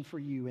mission for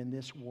you in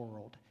this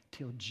world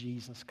till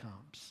Jesus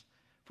comes.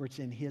 For it's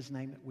in his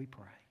name that we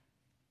pray.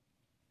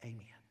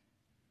 Amen.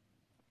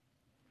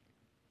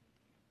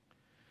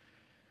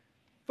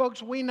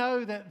 Folks, we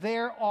know that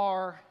there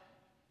are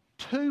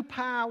two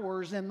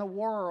powers in the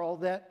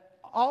world that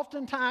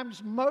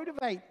oftentimes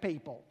motivate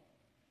people.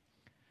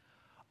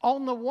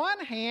 On the one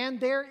hand,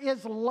 there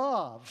is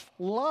love.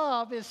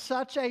 Love is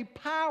such a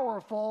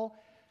powerful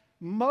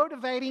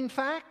motivating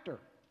factor.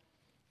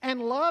 And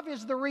love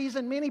is the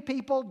reason many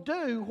people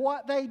do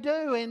what they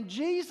do. And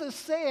Jesus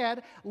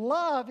said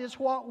love is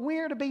what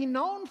we're to be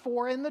known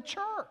for in the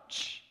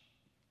church.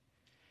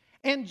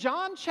 In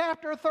John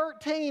chapter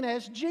 13,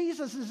 as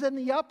Jesus is in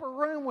the upper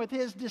room with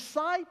his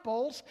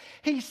disciples,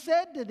 he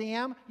said to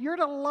them, you're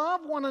to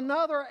love one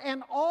another,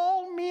 and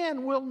all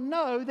men will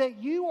know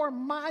that you are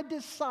my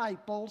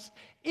disciples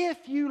if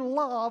you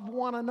love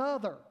one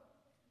another.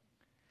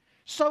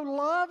 So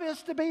love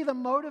is to be the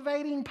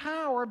motivating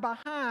power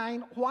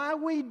behind why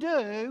we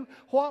do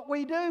what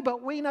we do.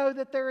 But we know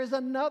that there is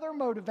another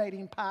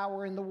motivating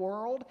power in the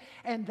world,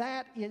 and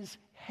that is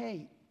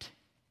hate.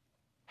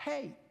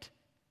 Hate.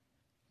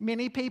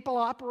 Many people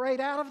operate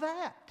out of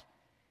that.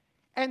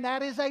 And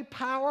that is a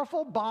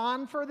powerful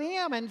bond for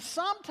them. And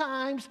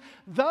sometimes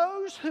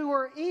those who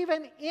are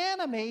even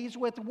enemies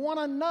with one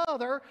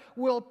another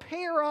will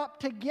pair up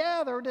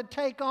together to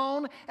take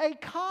on a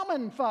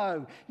common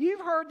foe.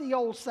 You've heard the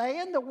old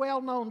saying, the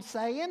well-known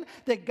saying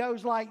that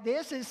goes like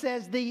this. It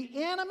says, the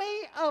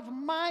enemy of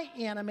my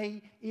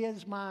enemy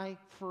is my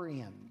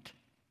friend.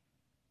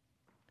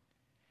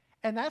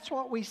 And that's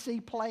what we see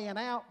playing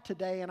out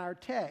today in our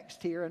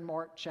text here in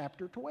Mark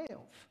chapter 12.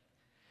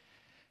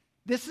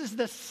 This is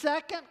the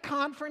second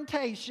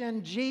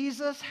confrontation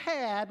Jesus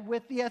had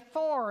with the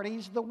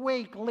authorities the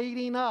week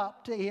leading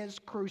up to his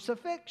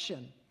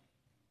crucifixion.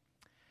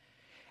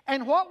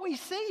 And what we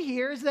see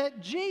here is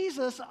that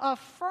Jesus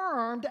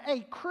affirmed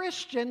a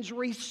Christian's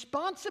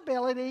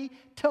responsibility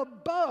to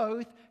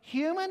both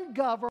human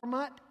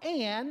government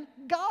and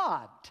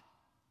God.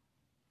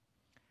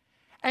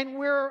 And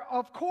we're,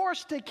 of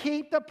course, to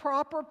keep the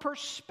proper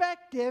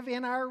perspective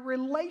in our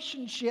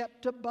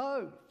relationship to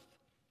both.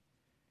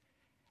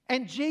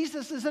 And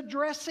Jesus is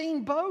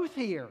addressing both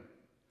here.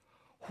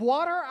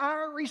 What are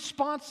our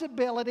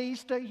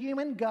responsibilities to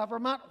human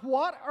government?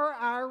 What are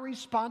our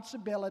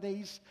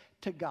responsibilities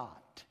to God?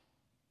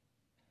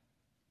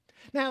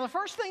 Now, the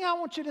first thing I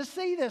want you to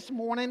see this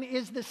morning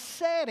is the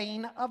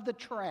setting of the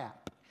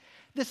trap.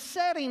 The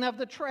setting of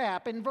the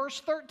trap. In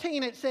verse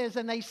 13 it says,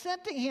 "And they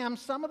sent to him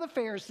some of the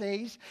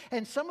Pharisees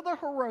and some of the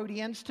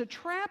Herodians to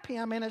trap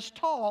him in his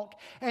talk.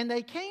 And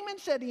they came and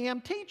said to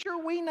him, 'Teacher,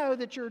 we know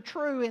that you're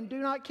true and do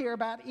not care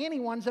about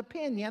anyone's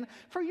opinion,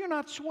 for you're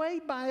not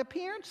swayed by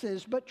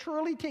appearances, but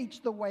truly teach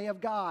the way of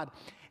God.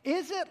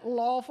 Is it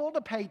lawful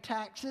to pay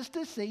taxes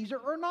to Caesar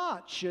or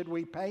not? Should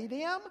we pay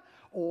them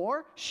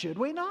or should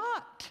we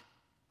not?'"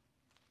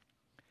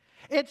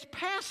 It's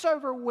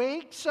Passover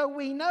week, so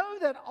we know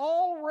that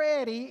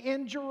already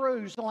in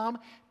Jerusalem,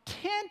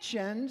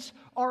 tensions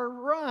are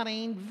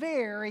running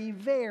very,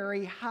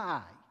 very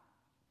high.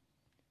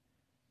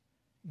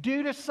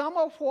 Due to some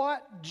of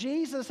what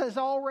Jesus has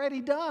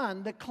already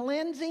done, the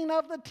cleansing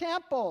of the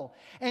temple,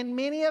 and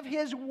many of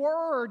his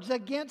words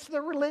against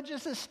the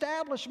religious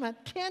establishment,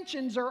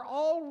 tensions are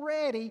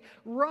already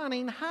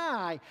running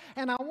high.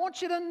 And I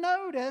want you to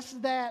notice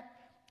that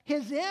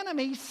his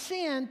enemies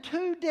send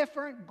two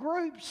different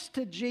groups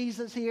to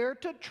Jesus here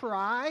to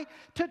try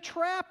to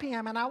trap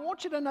him. And I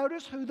want you to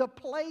notice who the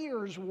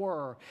players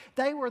were.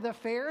 They were the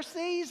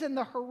Pharisees and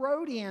the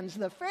Herodians.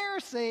 The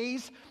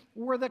Pharisees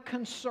were the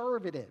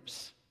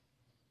conservatives.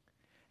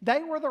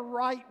 They were the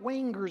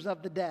right-wingers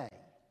of the day.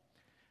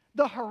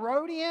 The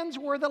Herodians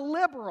were the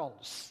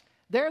liberals.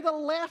 They're the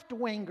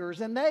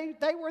left-wingers, and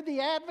they were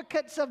the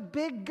advocates of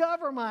big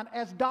government,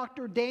 as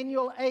Dr.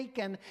 Daniel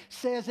Akin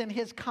says in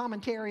his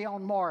commentary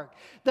on Mark.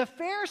 The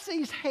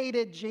Pharisees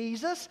hated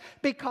Jesus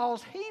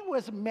because he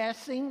was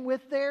messing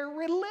with their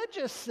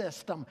religious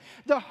system.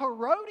 The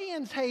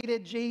Herodians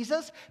hated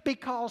Jesus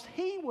because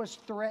he was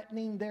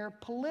threatening their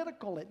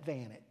political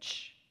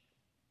advantage.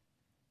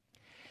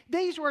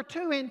 These were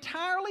two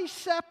entirely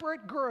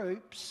separate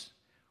groups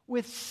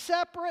with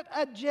separate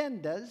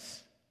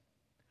agendas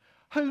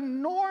who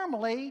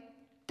normally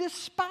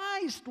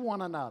despised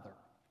one another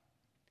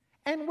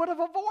and would have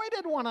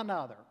avoided one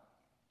another.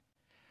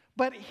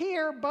 But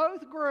here,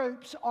 both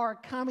groups are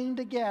coming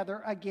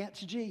together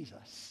against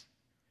Jesus.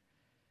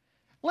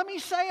 Let me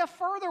say a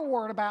further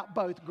word about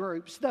both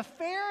groups. The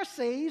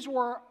Pharisees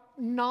were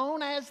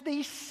known as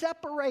the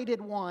separated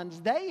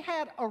ones. They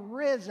had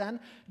arisen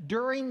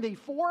during the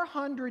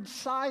 400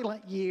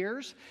 silent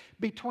years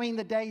between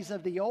the days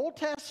of the Old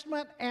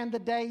Testament and the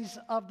days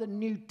of the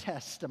New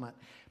Testament,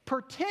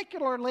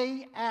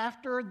 particularly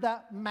after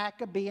the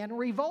Maccabean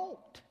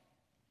revolt.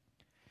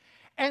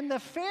 And the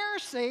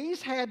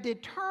Pharisees had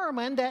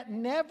determined that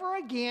never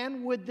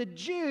again would the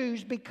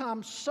Jews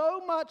become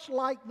so much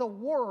like the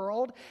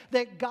world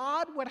that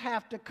God would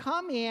have to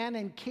come in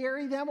and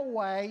carry them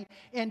away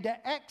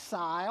into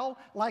exile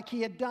like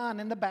he had done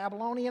in the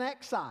Babylonian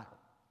exile.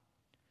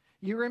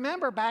 You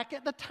remember back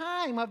at the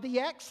time of the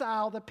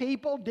exile, the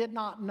people did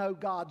not know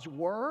God's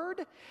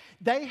word.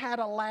 They had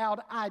allowed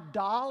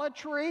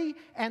idolatry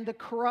and the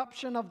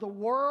corruption of the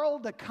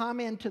world to come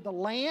into the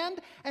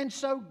land. And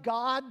so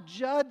God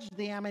judged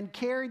them and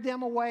carried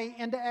them away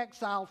into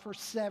exile for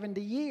 70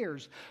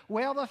 years.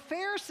 Well, the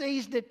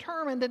Pharisees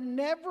determined to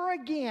never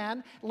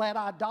again let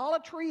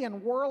idolatry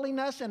and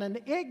worldliness and an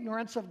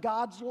ignorance of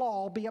God's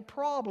law be a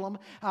problem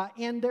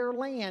in their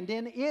land,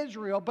 in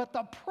Israel. But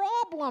the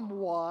problem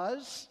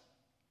was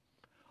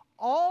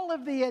all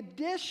of the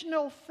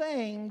additional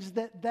things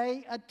that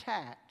they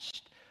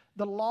attached,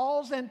 the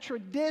laws and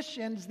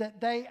traditions that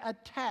they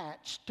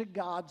attached to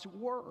God's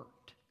Word.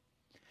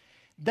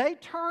 They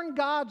turned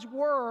God's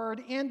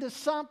Word into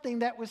something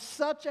that was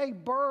such a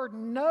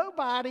burden.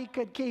 Nobody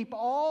could keep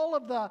all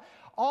of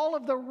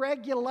the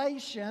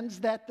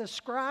regulations that the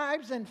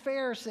scribes and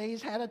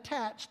Pharisees had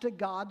attached to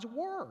God's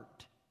Word.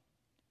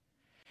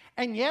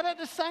 And yet at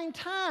the same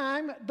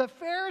time, the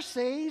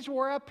Pharisees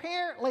were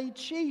apparently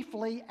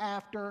chiefly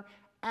after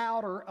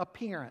outer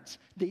appearance.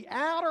 The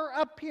outer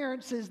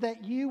appearance is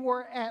that you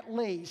were at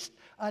least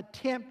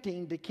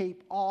attempting to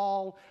keep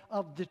all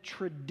of the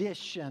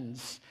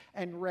traditions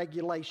and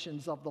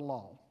regulations of the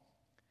law.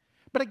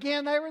 But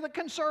again, they were the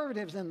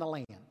conservatives in the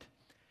land.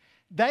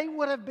 They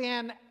would have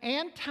been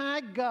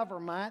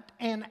anti-government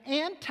and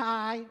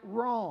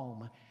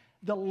anti-Rome.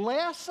 The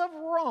less of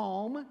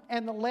Rome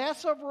and the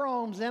less of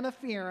Rome's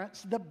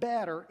interference, the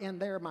better in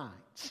their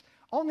minds.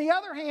 On the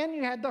other hand,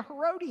 you had the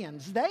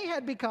Herodians. They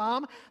had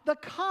become the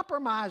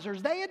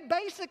compromisers. They had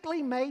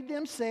basically made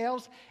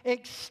themselves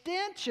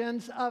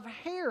extensions of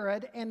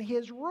Herod and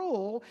his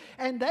rule,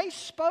 and they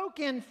spoke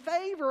in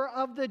favor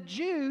of the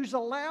Jews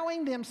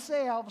allowing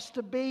themselves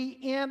to be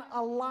in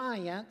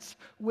alliance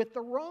with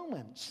the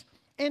Romans.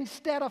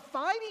 Instead of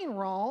fighting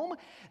Rome,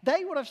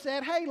 they would have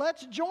said, hey,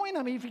 let's join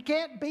them. If you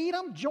can't beat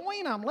them,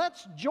 join them.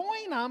 Let's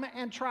join them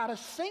and try to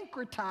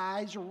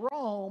syncretize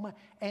Rome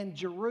and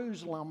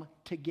Jerusalem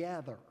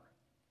together.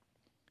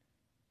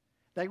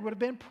 They would have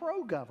been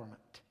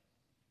pro-government.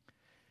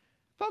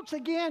 Folks,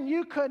 again,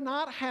 you could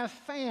not have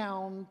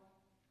found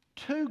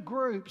two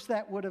groups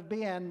that would have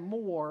been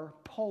more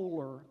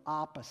polar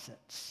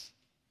opposites.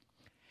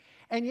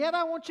 And yet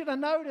I want you to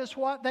notice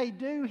what they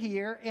do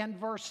here in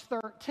verse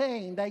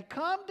 13. They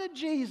come to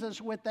Jesus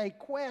with a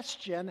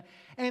question,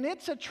 and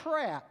it's a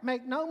trap.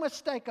 Make no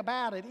mistake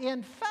about it.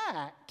 In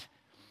fact,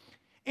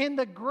 in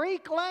the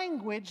Greek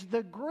language,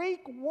 the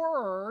Greek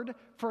word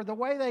for the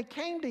way they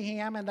came to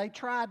him and they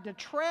tried to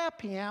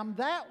trap him,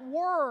 that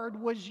word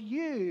was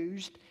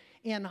used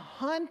in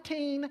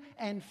hunting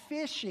and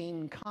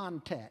fishing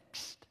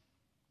context.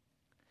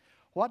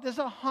 What does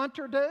a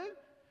hunter do?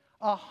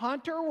 A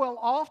hunter will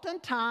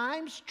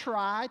oftentimes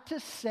try to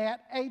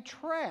set a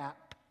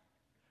trap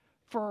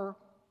for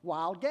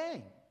wild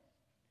game.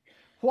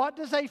 What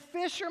does a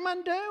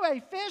fisherman do?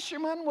 A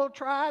fisherman will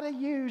try to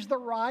use the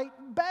right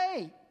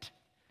bait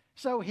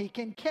so he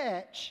can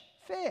catch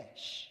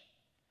fish.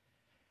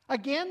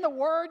 Again, the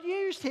word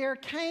used here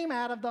came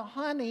out of the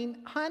hunting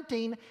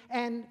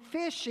and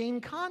fishing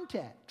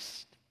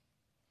context.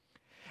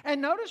 And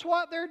notice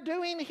what they're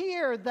doing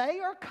here. They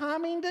are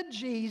coming to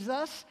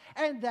Jesus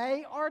and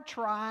they are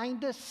trying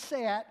to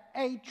set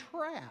a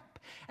trap.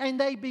 And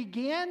they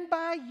begin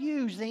by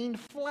using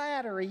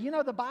flattery. You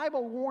know, the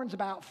Bible warns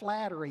about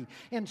flattery.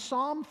 In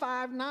Psalm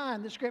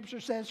 5:9, the scripture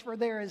says, "For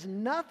there is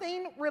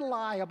nothing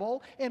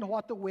reliable in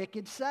what the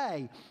wicked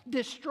say.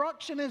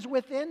 Destruction is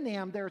within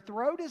them. Their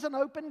throat is an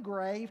open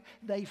grave.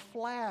 They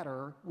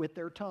flatter with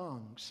their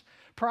tongues."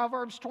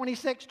 Proverbs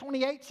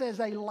 26:28 says,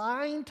 "A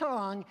lying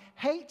tongue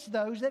hates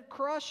those it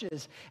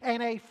crushes,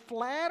 and a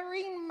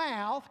flattering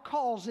mouth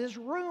causes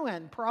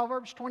ruin."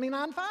 Proverbs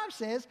 29:5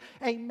 says,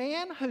 "A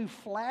man who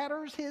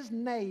flatters his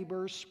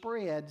neighbor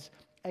spreads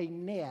a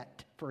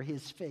net for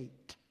his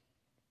feet."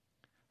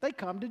 They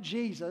come to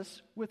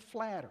Jesus with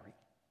flattery.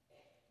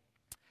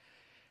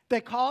 They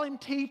call him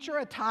teacher,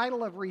 a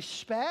title of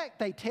respect.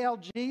 They tell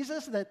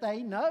Jesus that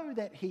they know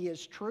that he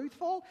is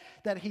truthful,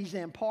 that he's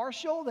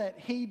impartial, that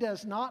he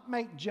does not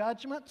make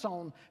judgments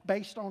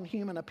based on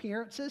human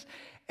appearances.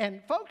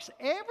 And folks,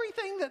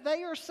 everything that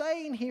they are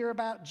saying here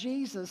about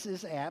Jesus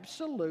is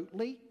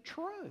absolutely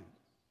true.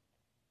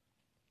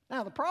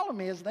 Now, the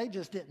problem is they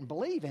just didn't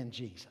believe in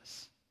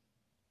Jesus.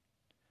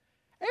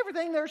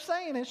 Everything they're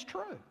saying is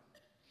true.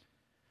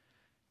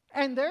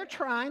 And they're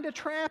trying to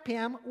trap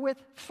him with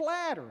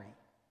flattery.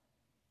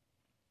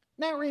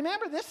 Now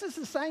remember, this is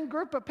the same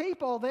group of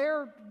people.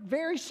 They're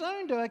very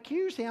soon to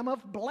accuse him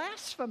of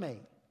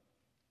blasphemy.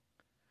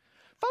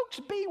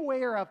 Folks,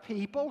 beware of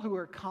people who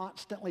are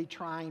constantly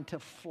trying to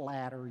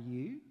flatter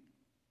you.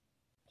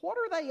 What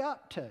are they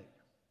up to?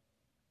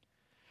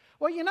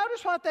 Well, you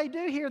notice what they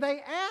do here.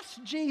 They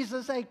ask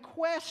Jesus a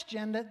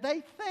question that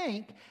they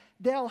think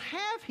they'll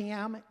have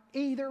him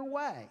either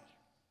way.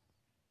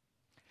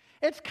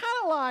 It's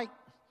kind of like,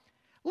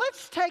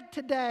 let's take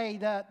today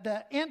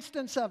the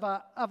instance of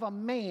a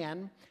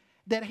man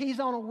that he's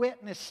on a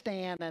witness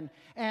stand.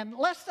 And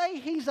let's say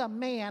he's a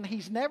man,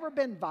 he's never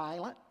been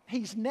violent.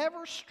 He's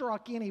never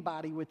struck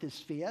anybody with his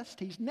fist.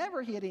 He's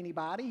never hit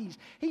anybody.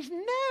 He's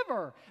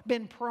never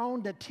been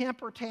prone to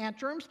temper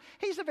tantrums.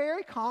 He's a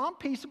very calm,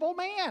 peaceable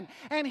man.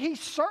 And he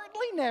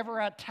certainly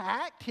never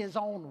attacked his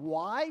own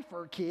wife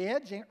or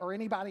kids or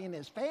anybody in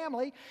his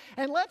family.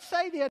 And let's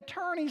say the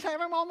attorneys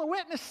have him on the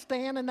witness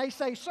stand and they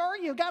say, "Sir,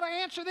 you've got to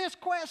answer this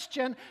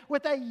question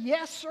with a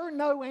yes or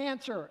no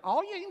answer."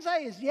 All you can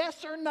say is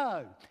yes or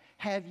no.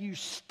 Have you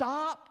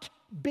stopped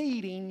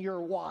beating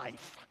your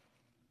wife?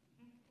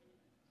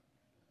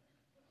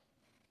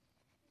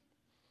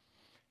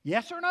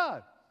 Yes or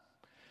no?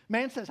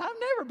 Man says, "I've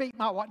never beat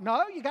my wife."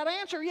 No, you got to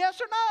answer yes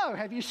or no.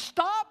 Have you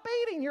stopped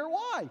beating your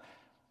wife?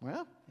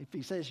 Well, if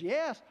he says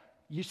yes,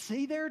 you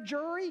see there,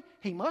 jury,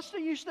 he must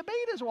have used to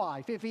beat his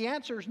wife. If he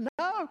answers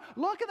no,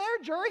 look at there,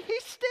 jury,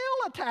 he's still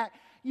attacked.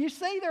 You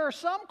see, there are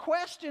some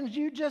questions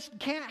you just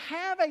can't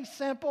have a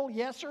simple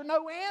yes or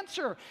no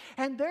answer.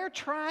 And they're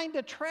trying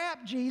to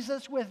trap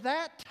Jesus with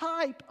that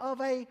type of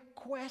a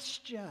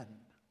question.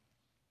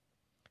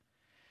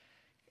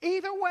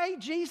 Either way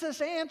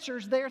Jesus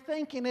answers, they're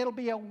thinking it'll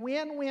be a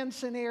win-win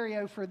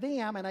scenario for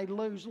them and a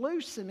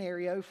lose-lose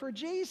scenario for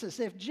Jesus.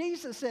 If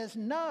Jesus says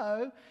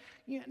no,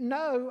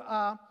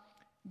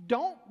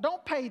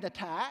 don't pay the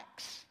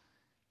tax,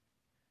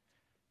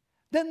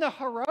 Then the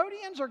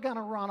Herodians are going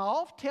to run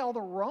off, tell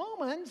the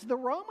Romans. The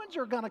Romans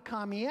are going to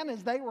come in,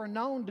 as they were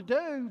known to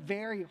do,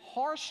 very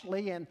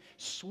harshly and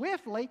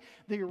swiftly.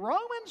 The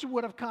Romans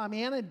would have come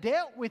in and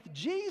dealt with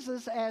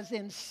Jesus as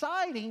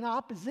inciting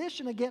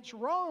opposition against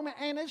Rome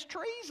and as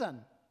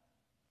treason.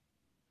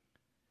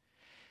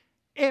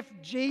 If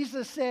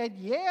Jesus said,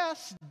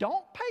 yes,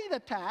 don't pay the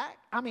tax,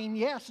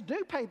 yes,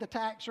 do pay the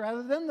tax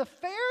rather, then the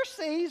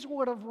Pharisees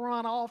would have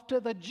run off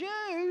to the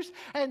Jews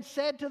and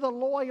said to the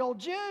loyal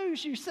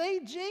Jews, you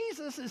see,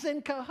 Jesus is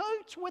in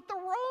cahoots with the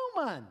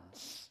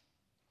Romans.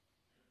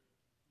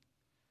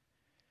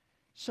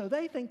 So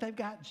they think they've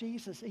got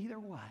Jesus either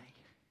way.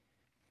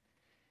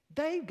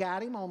 They've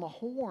got him on the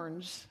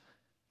horns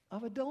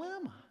of a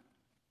dilemma.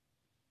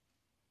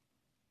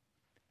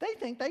 They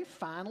think they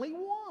finally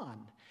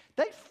won.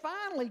 They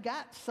finally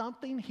got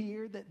something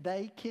here that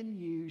they can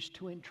use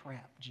to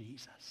entrap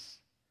Jesus.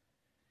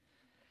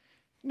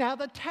 Now,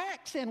 the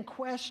tax in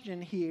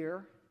question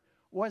here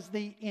was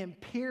the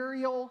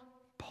imperial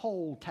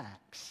poll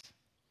tax.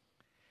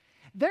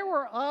 There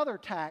were other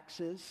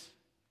taxes,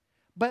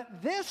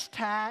 but this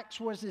tax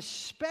was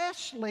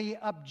especially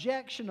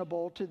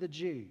objectionable to the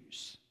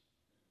Jews.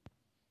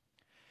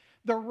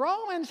 The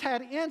Romans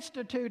had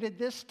instituted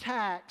this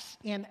tax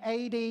in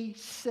AD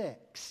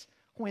 6.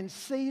 When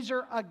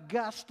Caesar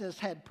Augustus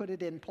had put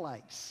it in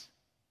place.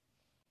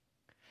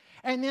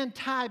 And then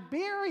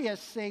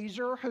Tiberius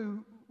Caesar,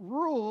 who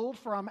ruled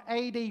from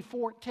AD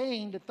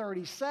 14 to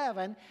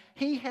 37,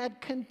 he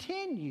had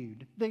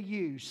continued the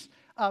use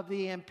of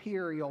the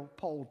imperial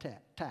poll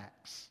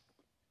tax.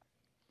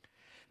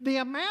 The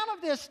amount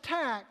of this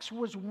tax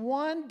was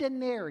 1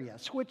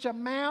 denarius, which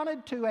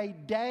amounted to a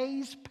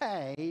day's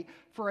pay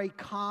for a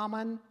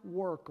common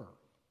worker.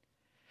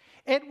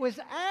 It was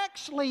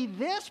actually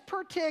this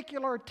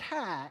particular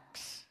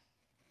tax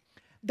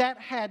that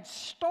had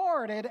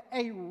started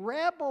a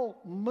rebel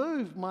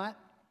movement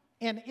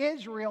in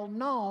Israel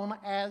known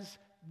as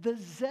the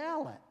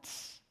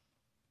Zealots.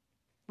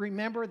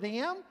 Remember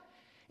them?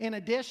 In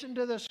addition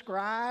to the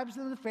scribes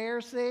and the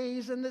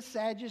Pharisees and the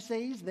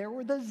Sadducees, there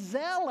were the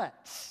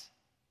Zealots.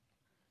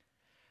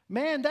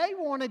 Man, they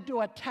wanted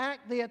to attack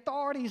the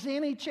authorities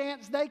any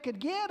chance they could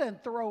get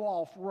and throw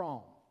off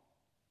Rome.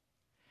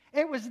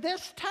 It was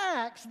this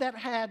tax that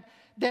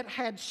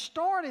had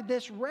started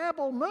this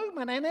rebel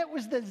movement, and it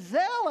was the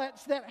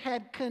Zealots that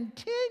had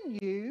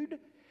continued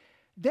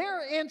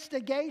their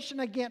instigation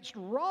against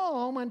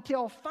Rome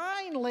until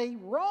finally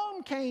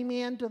Rome came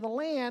into the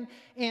land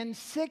in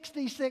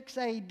 66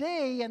 AD,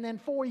 and then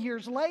 4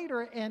 years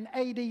later in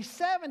AD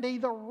 70,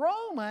 the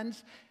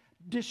Romans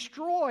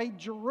destroyed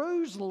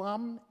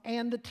Jerusalem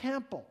and the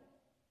temple.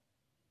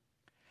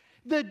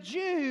 The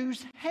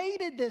Jews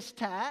hated this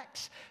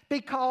tax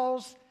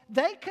because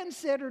they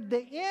considered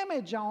the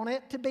image on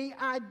it to be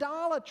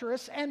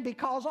idolatrous, and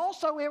because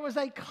also it was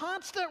a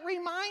constant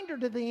reminder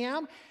to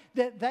them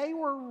that they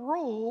were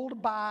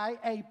ruled by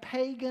a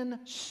pagan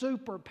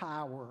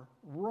superpower,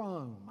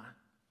 Rome.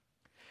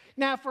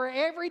 Now, for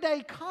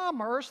everyday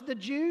commerce, the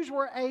Jews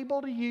were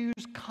able to use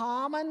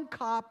common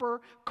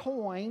copper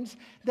coins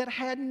that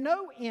had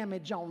no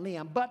image on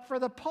them. But for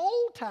the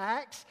poll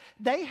tax,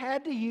 they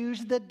had to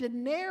use the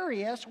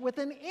denarius with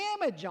an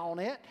image on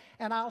it.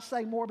 And I'll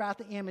say more about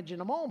the image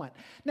in a moment.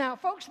 Now,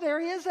 folks,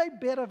 there is a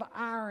bit of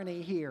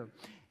irony here.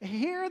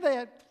 Here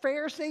the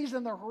Pharisees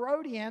and the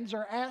Herodians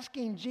are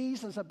asking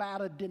Jesus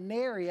about a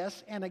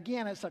denarius. And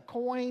again, it's a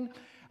coin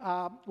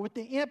with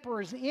the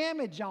emperor's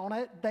image on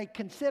it. They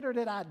considered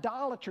it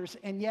idolatrous,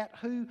 and yet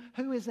who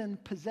is in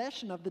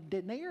possession of the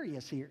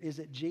denarius here? Is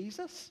it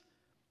Jesus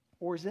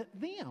or is it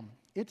them?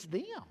 It's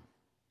them.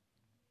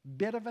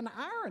 Bit of an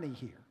irony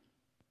here.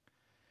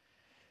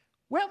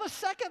 Well, the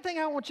second thing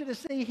I want you to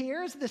see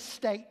here is the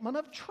statement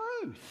of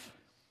truth.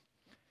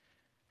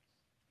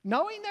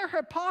 Knowing their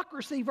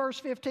hypocrisy, verse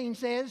 15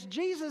 says,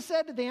 Jesus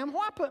said to them,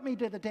 why put me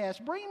to the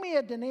test? Bring me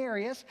a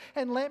denarius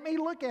and let me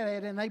look at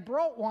it. And they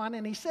brought one,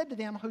 and he said to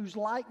them, whose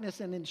likeness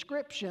and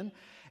inscription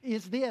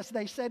is this?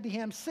 They said to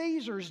him,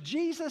 Caesar's.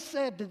 Jesus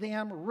said to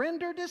them,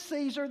 render to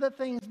Caesar the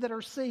things that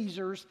are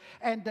Caesar's,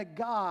 and to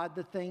God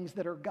the things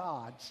that are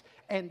God's.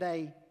 And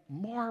they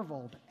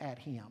marveled at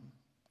him.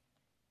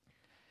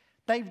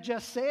 They've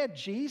just said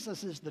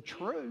Jesus is the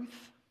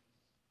truth.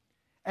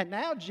 And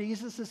now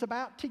Jesus is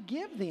about to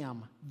give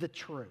them the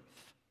truth.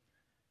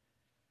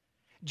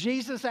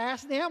 Jesus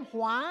asked them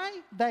why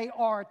they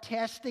are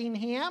testing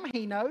him.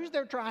 He knows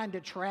they're trying to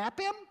trap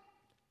him.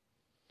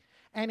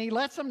 And he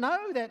lets them know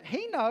that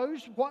he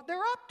knows what they're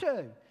up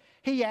to.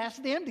 He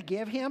asked them to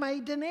give him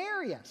a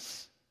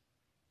denarius.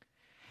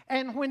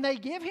 And when they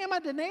give him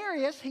a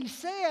denarius, he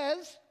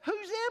says, whose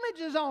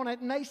image is on it?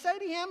 And they say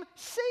to him,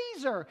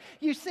 Caesar.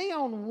 You see,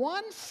 on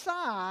one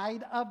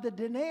side of the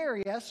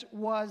denarius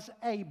was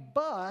a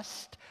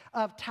bust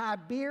of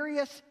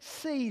Tiberius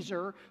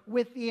Caesar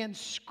with the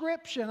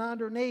inscription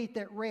underneath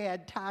that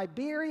read,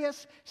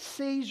 Tiberius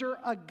Caesar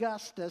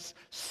Augustus,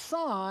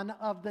 son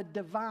of the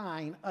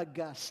divine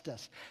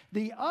Augustus.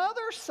 The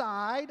other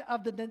side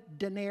of the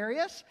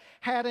denarius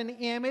had an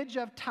image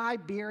of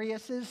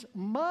Tiberius's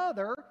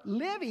mother,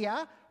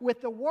 Livia,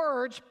 with the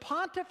words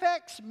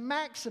Pontifex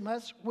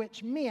Maximus,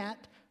 which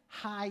meant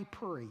high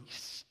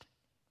priest.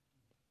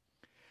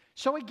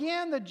 So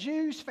again, the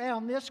Jews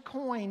found this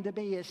coin to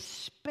be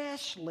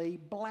especially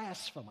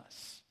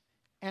blasphemous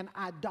and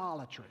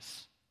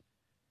idolatrous.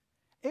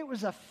 It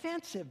was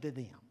offensive to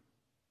them.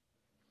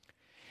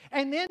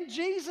 And then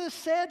Jesus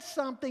said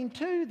something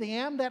to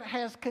them that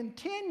has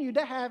continued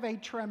to have a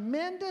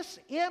tremendous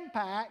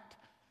impact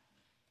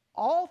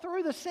all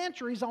through the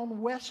centuries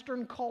on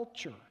Western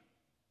culture.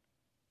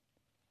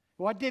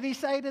 What did he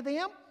say to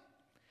them?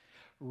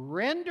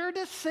 Render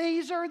to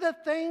Caesar the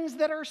things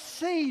that are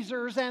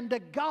Caesar's, and to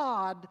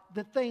God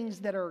the things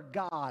that are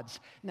God's.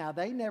 Now,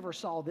 they never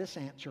saw this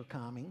answer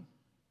coming.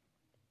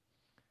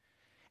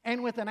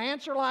 And with an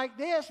answer like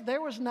this,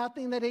 there was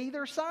nothing that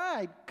either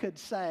side could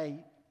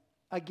say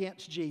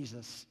against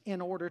Jesus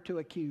in order to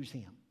accuse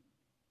him.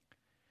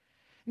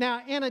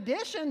 Now, in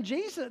addition,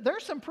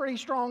 there's some pretty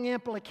strong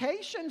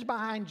implications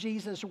behind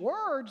Jesus'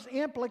 words,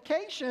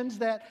 implications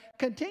that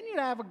continue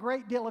to have a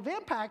great deal of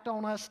impact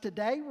on us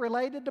today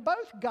related to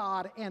both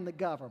God and the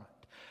government.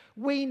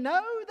 We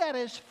know that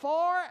as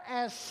far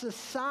as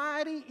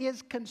society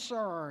is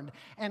concerned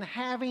and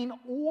having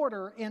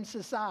order in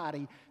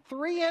society,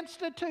 three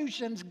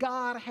institutions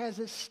God has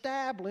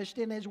established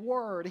in His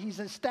Word. He's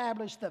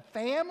established the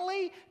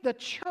family, the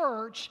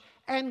church,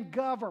 and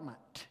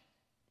government.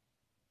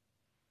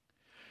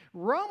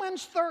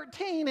 Romans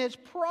 13 is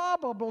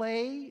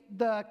probably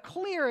the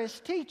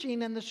clearest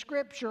teaching in the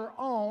Scripture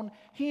on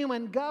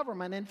human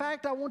government. In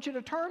fact, I want you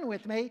to turn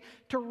with me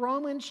to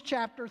Romans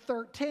chapter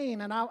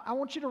 13, and I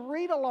want you to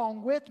read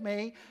along with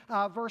me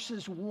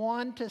verses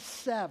 1 to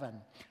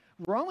 7.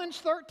 Romans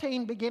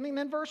 13, beginning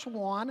in verse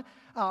 1,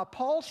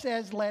 Paul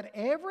says, "Let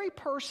every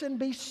person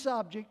be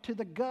subject to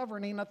the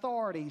governing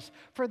authorities,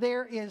 for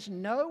there is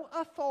no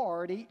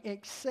authority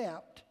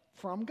except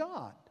from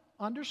God."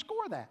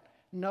 Underscore that.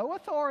 No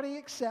authority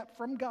except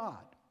from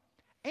God.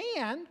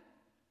 And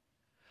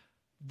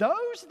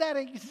those that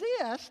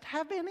exist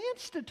have been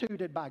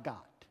instituted by God.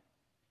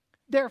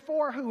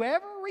 Therefore,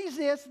 whoever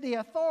resists the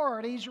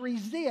authorities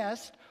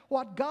resists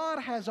what God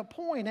has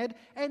appointed,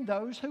 and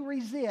those who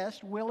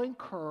resist will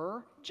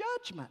incur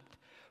judgment.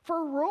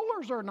 For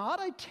rulers are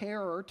not a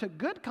terror to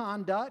good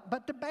conduct,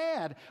 but to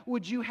bad.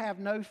 Would you have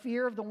no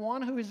fear of the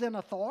one who is in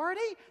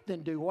authority?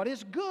 Then do what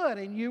is good,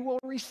 and you will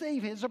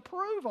receive his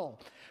approval.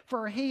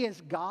 For he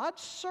is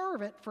God's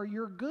servant for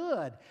your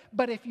good.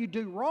 But if you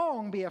do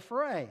wrong, be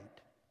afraid.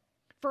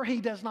 For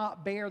he does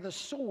not bear the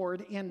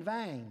sword in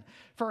vain.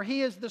 For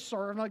he is the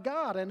servant of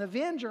God, an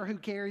avenger who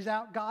carries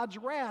out God's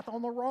wrath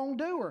on the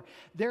wrongdoer.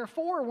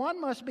 Therefore,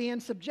 one must be in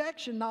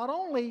subjection not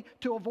only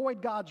to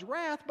avoid God's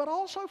wrath, but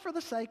also for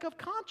the sake of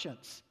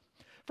conscience.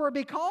 For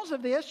because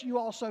of this, you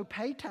also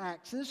pay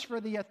taxes,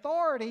 for the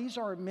authorities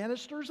are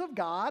ministers of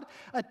God,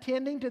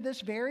 attending to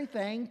this very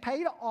thing.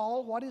 Pay to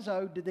all what is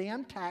owed to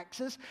them,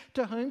 taxes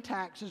to whom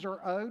taxes are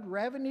owed,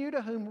 revenue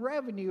to whom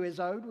revenue is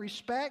owed,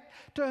 respect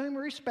to whom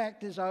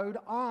respect is owed,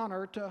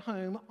 honor to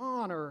whom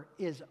honor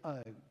is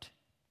owed.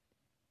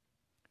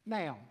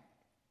 Now,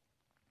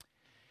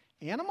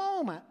 in a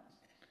moment,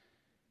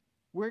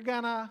 we're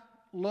going to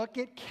look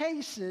at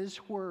cases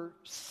where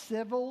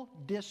civil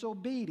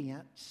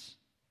disobedience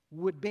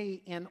would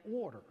be in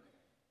order.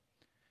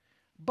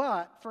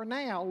 But for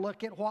now,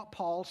 look at what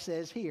Paul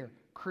says here.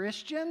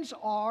 Christians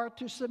are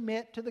to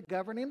submit to the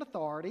governing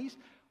authorities.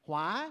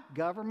 Why?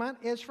 Government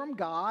is from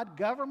God.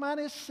 Government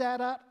is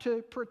set up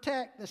to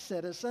protect the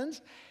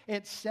citizens.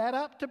 It's set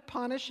up to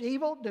punish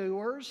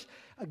evildoers.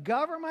 A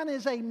government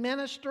is a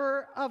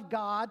minister of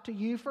God to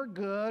you for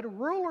good.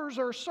 Rulers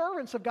are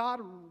servants of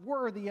God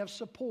worthy of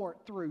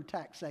support through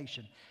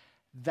taxation.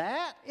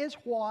 That is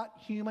what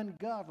human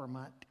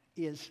government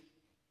is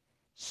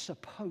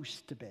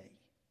supposed to be.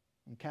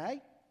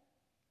 Okay?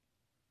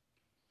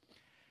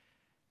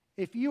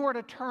 If you were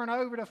to turn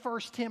over to 1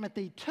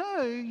 Timothy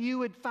 2, you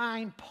would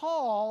find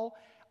Paul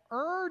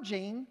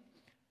urging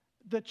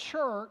the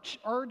church,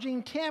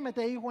 urging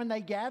Timothy when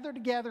they gather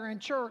together in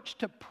church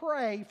to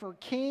pray for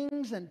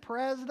kings and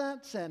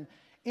presidents and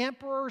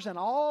emperors and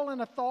all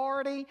in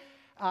authority.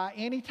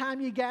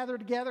 Anytime you gather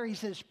together, he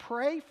says,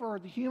 pray for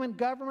the human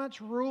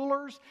governments,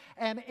 rulers,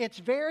 and it's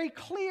very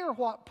clear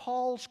what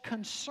Paul's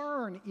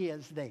concern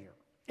is there.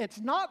 It's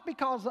not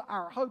because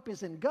our hope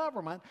is in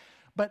government,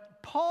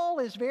 but Paul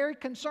is very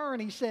concerned.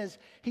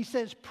 He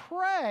says,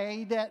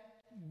 pray that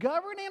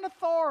governing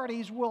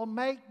authorities will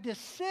make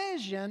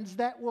decisions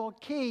that will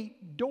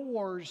keep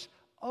doors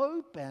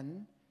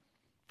open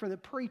for the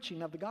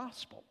preaching of the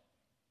gospel.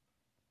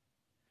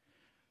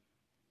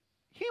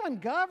 Human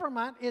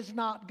government is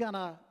not going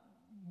to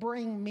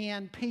bring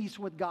men peace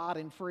with God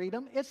and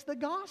freedom. It's the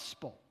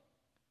gospel.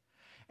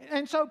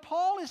 And so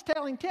Paul is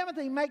telling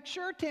Timothy, make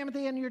sure,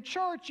 Timothy, in your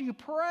church you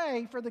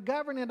pray for the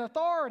governing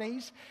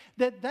authorities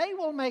that they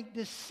will make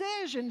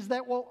decisions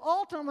that will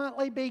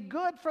ultimately be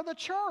good for the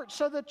church,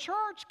 so the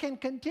church can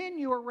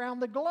continue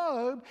around the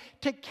globe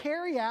to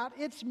carry out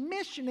its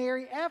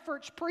missionary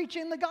efforts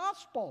preaching the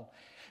gospel.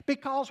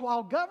 Because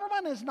while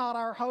government is not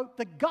our hope,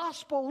 the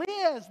gospel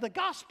is. The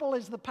gospel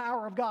is the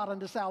power of God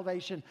unto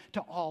salvation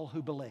to all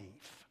who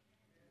believe.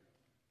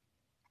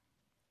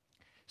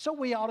 So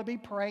we ought to be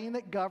praying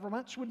that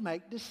governments would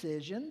make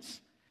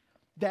decisions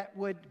that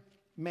would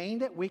mean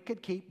that we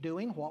could keep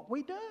doing what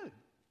we do.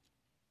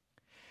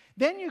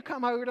 Then you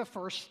come over to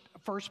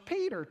 1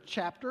 Peter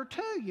chapter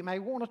 2. You may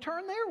want to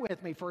turn there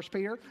with me, 1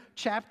 Peter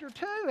chapter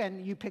 2,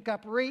 and you pick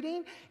up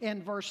reading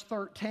in verse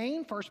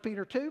 13, 1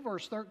 Peter 2,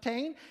 verse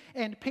 13,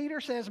 and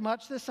Peter says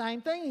much the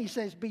same thing. He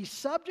says, be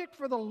subject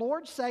for the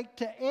Lord's sake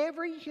to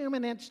every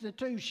human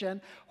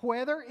institution,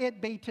 whether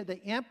it be to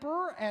the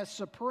emperor as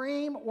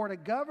supreme or to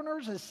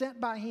governors as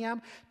sent by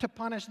him to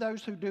punish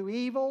those who do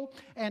evil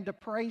and to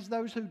praise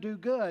those who do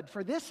good.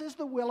 For this is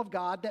the will of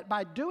God, that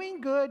by doing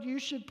good you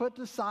should put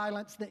to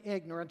silence the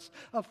ignorance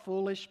of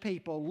foolish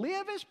people.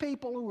 Live as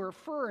people who are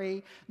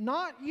free,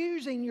 not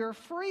using your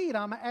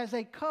freedom as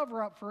a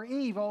cover-up for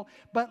evil,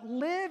 but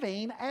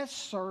living as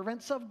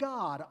servants of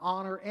God.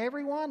 Honor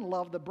everyone,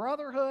 love the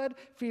brotherhood,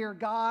 fear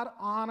God,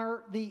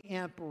 honor the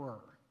emperor.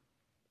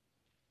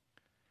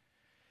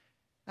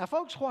 Now,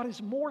 folks, what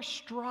is more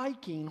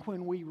striking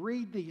when we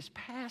read these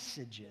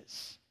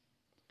passages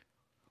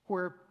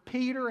where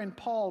Peter and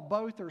Paul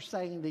both are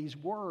saying these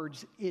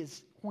words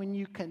is when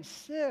you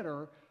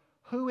consider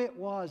who it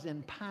was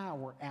in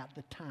power at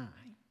the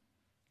time.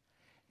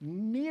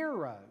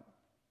 Nero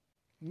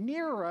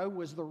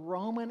was the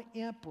Roman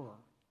emperor.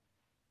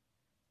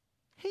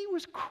 He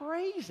was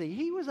crazy.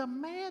 He was a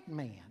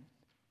madman,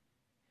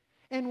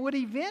 and would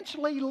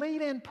eventually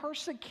lead in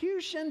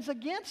persecutions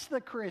against the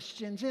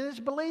Christians. And it's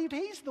believed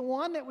he's the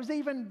one that was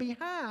even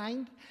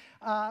behind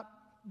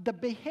the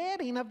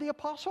beheading of the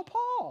Apostle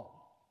Paul.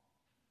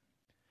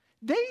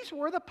 These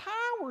were the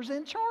powers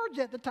in charge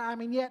at the time,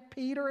 and yet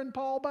Peter and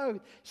Paul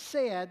both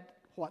said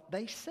what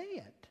they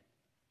said.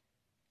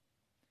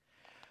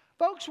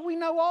 Folks, we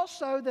know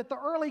also that the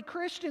early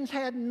Christians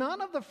had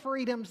none of the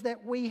freedoms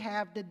that we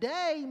have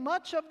today.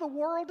 Much of the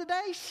world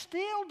today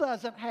still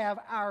doesn't have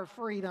our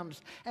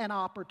freedoms and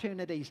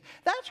opportunities.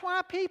 That's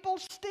why people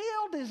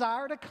still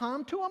desire to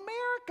come to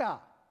America.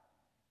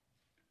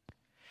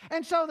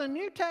 And so the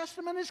New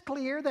Testament is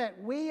clear that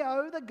we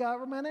owe the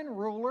government and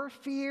ruler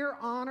fear,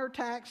 honor,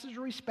 taxes,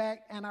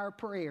 respect, and our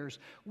prayers.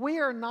 We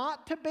are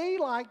not to be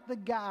like the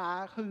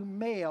guy who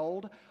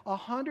mailed a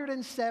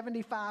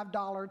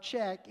 $175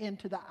 check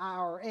into the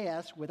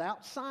IRS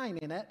without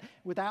signing it,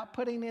 without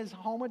putting his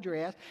home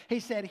address. He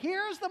said,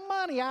 here's the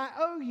money I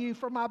owe you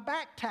for my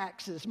back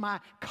taxes. My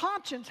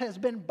conscience has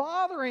been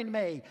bothering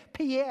me.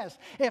 P.S.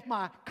 If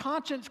my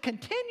conscience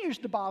continues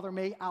to bother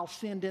me, I'll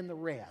send in the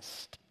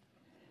rest.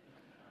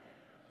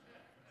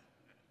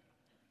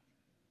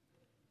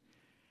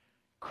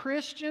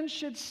 Christians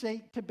should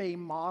seek to be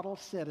model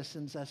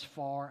citizens as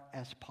far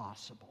as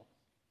possible.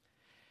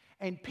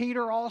 And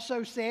Peter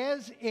also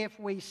says, if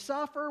we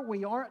suffer,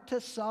 we aren't to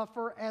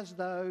suffer as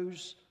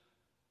those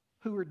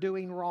who are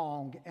doing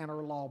wrong and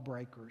are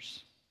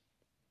lawbreakers.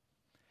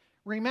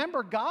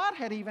 Remember, God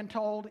had even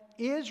told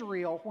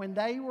Israel when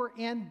they were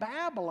in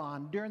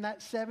Babylon during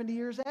that 70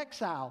 years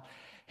exile,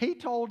 He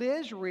told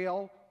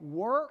Israel,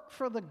 work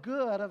for the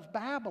good of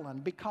Babylon,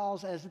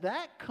 because as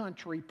that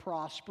country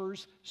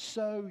prospers,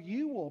 so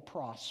you will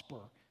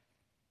prosper,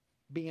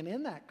 being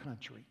in that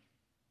country.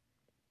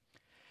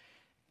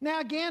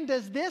 Now again,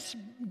 does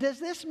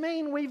this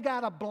mean we've got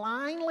to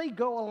blindly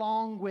go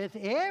along with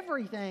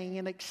everything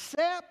and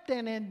accept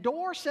and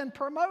endorse and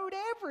promote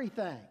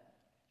everything?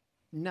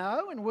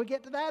 No, and we'll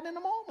get to that in a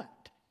moment.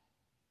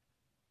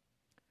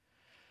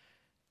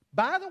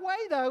 By the way,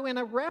 though, in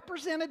a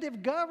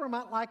representative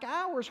government like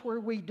ours where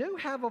we do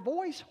have a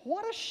voice,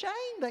 what a shame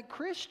that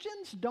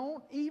Christians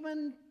don't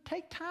even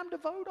take time to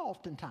vote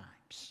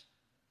oftentimes.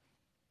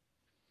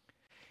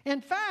 In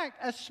fact,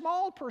 a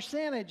small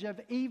percentage of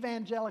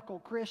evangelical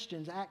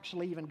Christians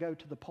actually even go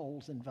to the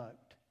polls and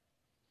vote.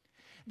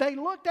 They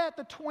looked at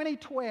the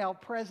 2012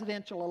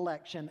 presidential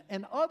election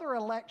and other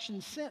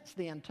elections since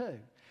then too.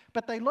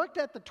 But they looked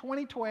at the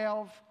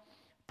 2012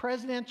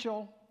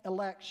 presidential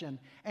election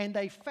and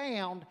they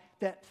found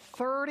that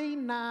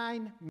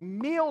 39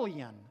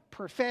 million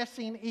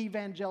professing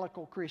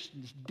evangelical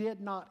Christians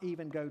did not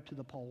even go to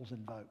the polls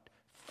and vote.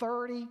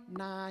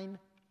 39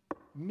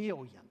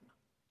 million.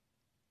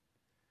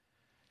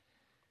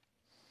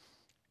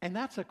 And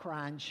that's a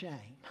crying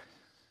shame.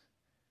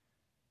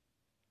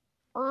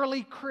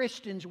 Early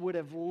Christians would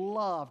have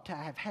loved to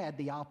have had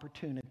the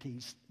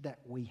opportunities that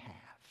we have.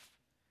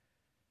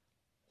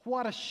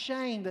 What a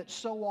shame that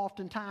so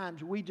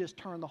oftentimes we just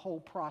turn the whole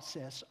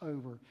process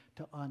over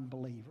to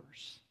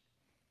unbelievers.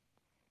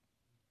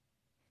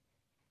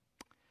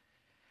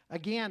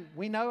 Again,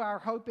 we know our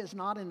hope is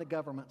not in the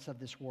governments of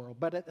this world,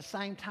 but at the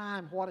same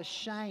time, what a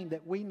shame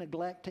that we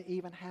neglect to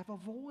even have a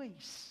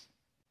voice.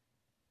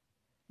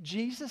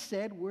 Jesus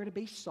said we're to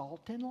be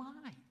salt and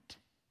light.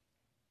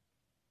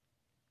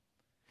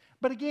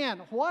 But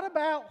again, what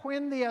about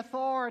when the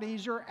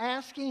authorities are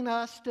asking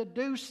us to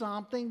do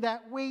something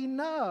that we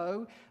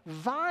know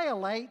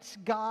violates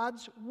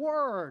God's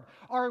word?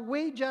 Are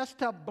we just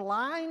to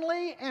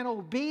blindly and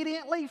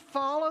obediently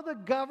follow the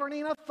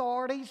governing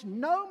authorities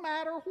no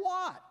matter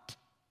what?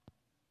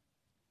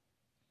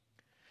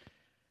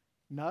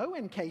 No,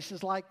 in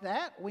cases like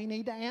that, we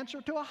need to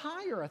answer to a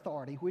higher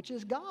authority, which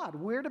is God.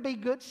 We're to be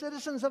good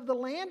citizens of the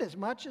land as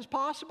much as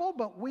possible,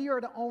 but we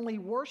are to only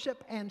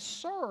worship and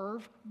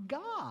serve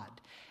God.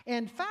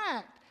 In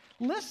fact,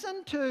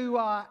 listen to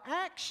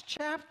Acts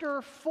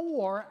chapter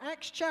 4,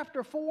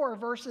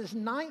 verses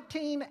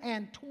 19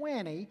 and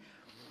 20.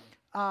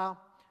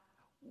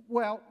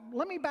 Well,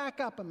 let me back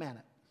up a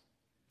minute.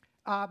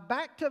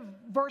 Back to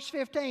verse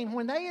 15.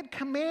 When they had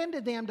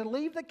commanded them to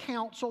leave the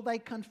council, they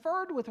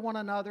conferred with one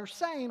another,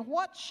 saying,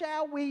 "What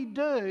shall we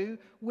do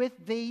with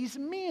these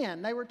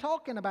men?" They were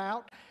talking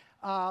about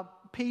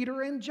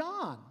Peter and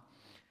John.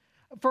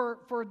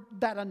 For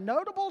that a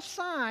notable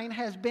sign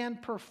has been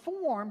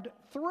performed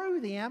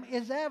through them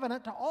is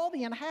evident to all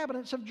the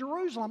inhabitants of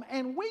Jerusalem,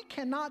 and we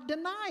cannot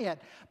deny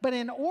it. But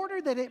in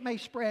order that it may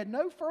spread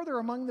no further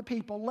among the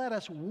people, let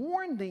us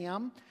warn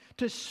them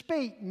to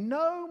speak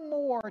no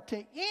more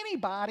to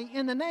anybody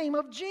in the name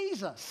of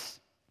Jesus.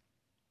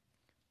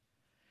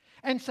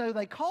 And so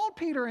they called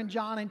Peter and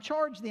John and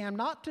charged them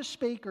not to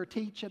speak or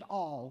teach at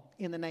all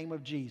in the name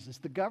of Jesus.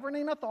 The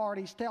governing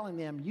authorities telling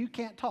them, you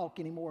can't talk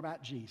anymore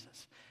about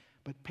Jesus.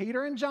 But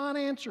Peter and John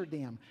answered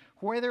them,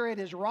 "Whether it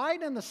is right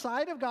in the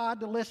sight of God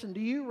to listen to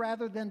you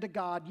rather than to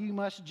God, you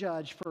must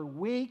judge, for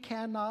we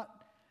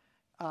cannot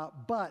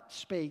but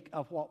speak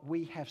of what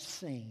we have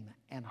seen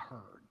and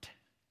heard."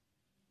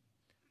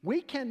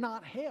 We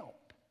cannot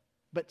help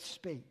but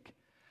speak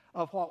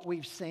of what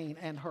we've seen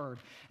and heard.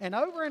 And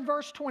over in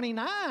verse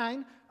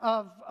 29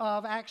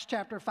 of Acts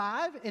chapter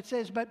 5, it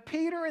says, "But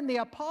Peter and the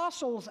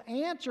apostles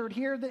answered,"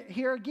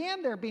 here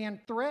again they're being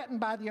threatened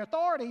by the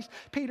authorities.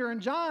 Peter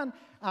and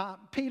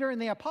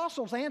the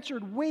apostles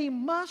answered, "We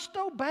must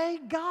obey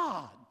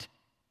God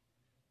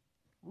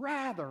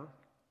rather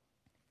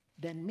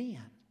than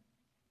men."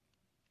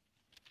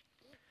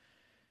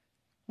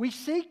 We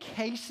see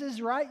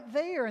cases right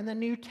there in the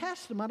New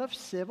Testament of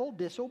civil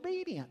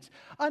disobedience.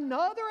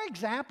 Another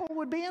example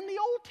would be in the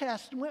Old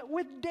Testament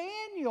with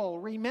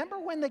Daniel. Remember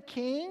when the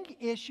king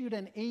issued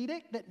an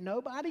edict that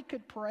nobody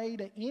could pray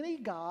to any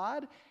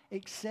god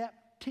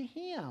except to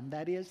him,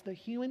 that is, the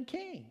human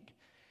king.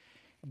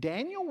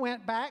 Daniel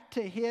went back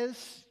to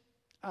his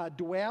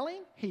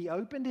dwelling. He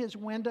opened his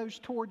windows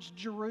towards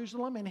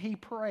Jerusalem and he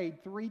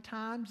prayed 3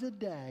 times a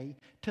day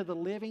to the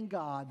living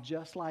God,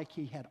 just like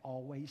he had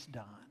always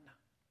done.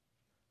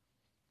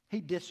 He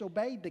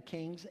disobeyed the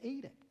king's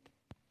edict.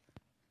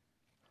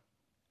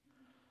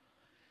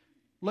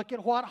 Look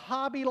at what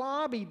Hobby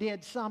Lobby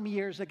did some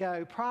years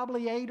ago,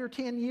 probably 8 or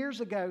 10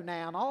 years ago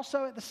now. And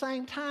also at the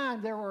same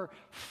time, there were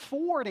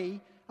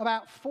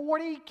about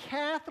 40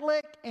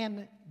 Catholic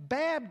and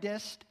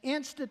Baptist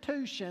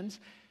institutions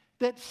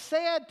that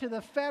said to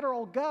the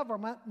federal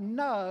government,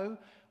 "No,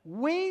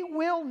 we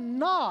will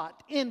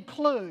not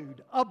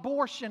include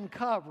abortion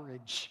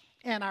coverage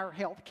in our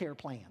health care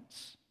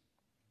plans."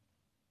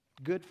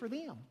 Good for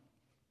them.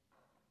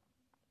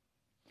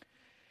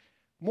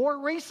 More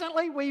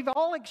recently, we've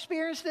all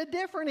experienced a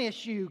different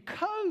issue,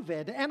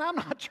 COVID. And I'm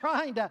not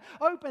trying to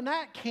open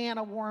that can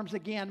of worms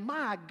again.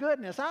 My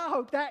goodness, I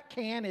hope that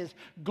can is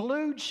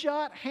glued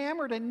shut,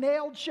 hammered and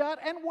nailed shut,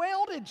 and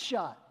welded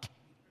shut.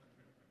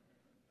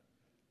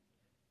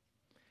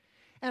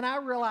 And I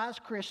realize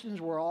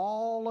Christians were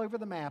all over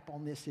the map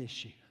on this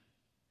issue.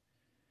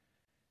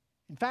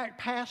 In fact,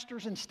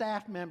 pastors and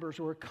staff members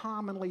were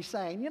commonly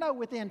saying,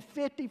 within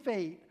 50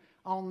 feet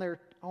on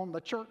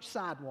the church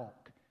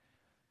sidewalk,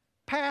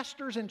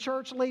 pastors and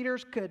church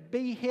leaders could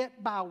be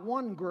hit by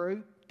one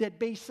group that'd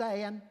be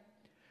saying,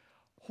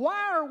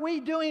 "Why are we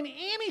doing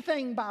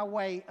anything by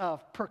way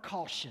of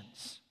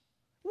precautions?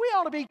 We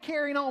ought to be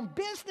carrying on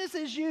business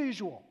as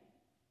usual.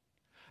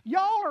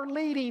 Y'all are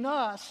leading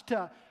us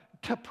to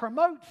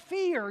promote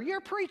fear.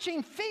 You're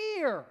preaching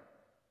fear.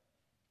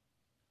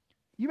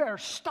 You better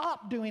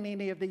stop doing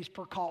any of these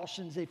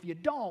precautions. If you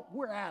don't,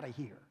 we're out of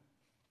here."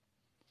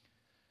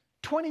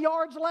 20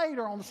 yards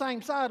later on the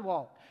same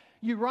sidewalk,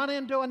 you run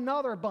into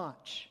another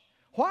bunch.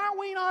 "Why are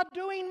we not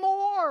doing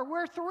more?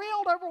 We're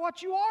thrilled over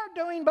what you are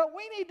doing, but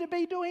we need to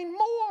be doing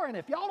more. And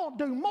if y'all don't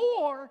do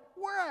more,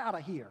 we're out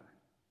of here."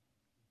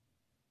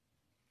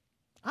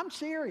 I'm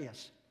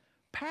serious.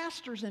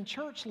 Pastors and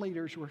church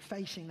leaders were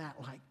facing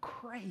that like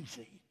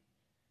crazy.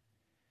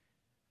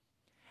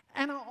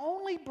 And I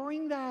only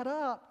bring that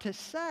up to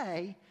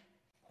say,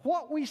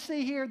 what we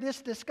see here,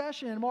 this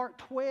discussion in Mark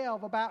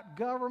 12 about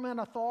government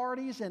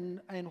authorities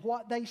and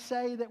what they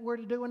say that we're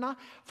to do and not.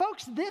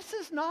 Folks, this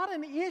is not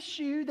an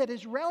issue that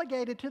is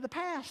relegated to the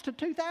past, to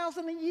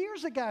 2,000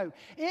 years ago.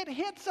 It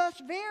hits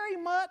us very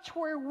much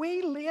where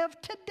we live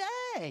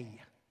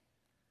today.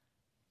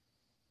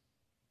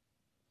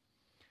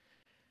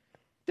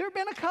 There have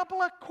been a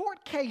couple of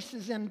court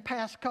cases in the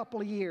past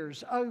couple of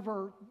years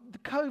over the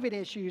COVID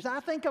issues. I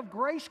think of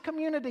Grace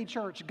Community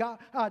Church,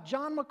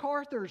 John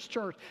MacArthur's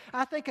church.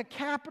 I think of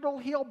Capitol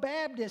Hill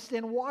Baptist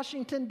in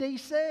Washington,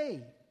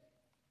 D.C.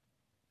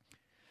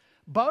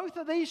 Both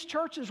of these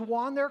churches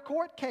won their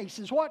court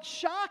cases. What's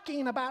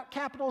shocking about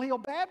Capitol Hill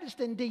Baptist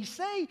in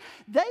D.C.,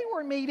 they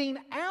were meeting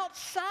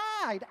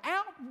outside,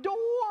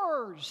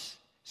 outdoors.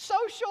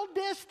 Social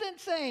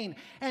distancing.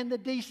 And the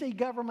D.C.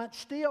 government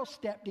still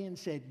stepped in and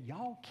said,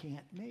 y'all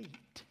can't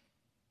meet.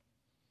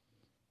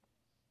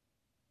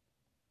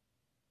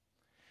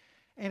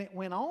 And it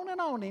went on.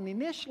 And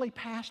initially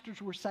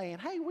pastors were saying,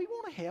 hey, we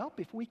want to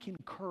help if we can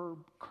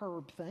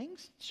curb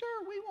things.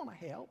 Sure, we want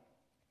to help.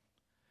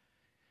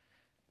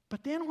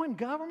 But then when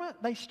government,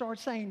 they start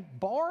saying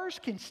bars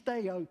can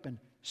stay open,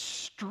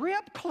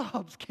 strip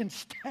clubs can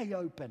stay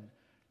open,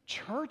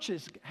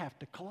 churches have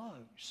to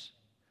close.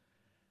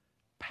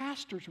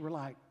 Pastors were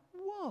like,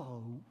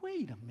 whoa,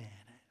 wait a minute.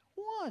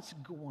 What's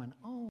going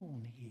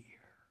on here?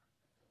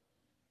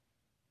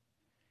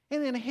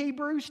 And then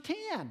Hebrews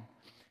 10.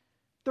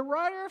 The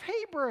writer of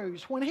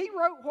Hebrews, when he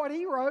wrote what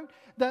he wrote,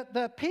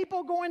 the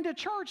people going to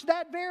church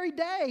that very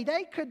day,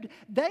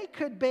 they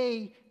could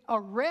be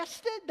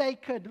arrested. They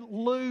could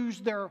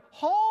lose their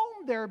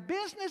home, their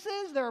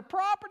businesses, their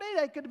property.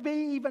 They could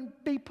even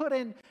be put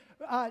in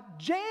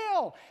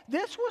jail.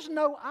 This was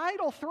no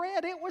idle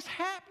threat. It was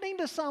happening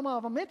to some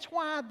of them. It's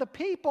why the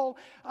people,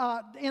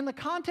 in the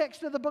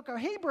context of the book of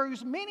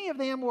Hebrews, many of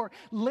them were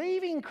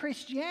leaving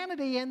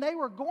Christianity and they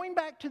were going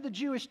back to the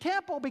Jewish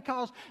temple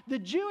because the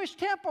Jewish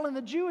temple and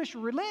the Jewish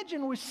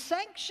religion was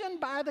sanctioned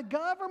by the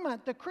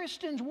government. The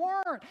Christians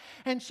weren't.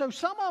 And so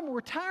some of them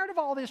were tired of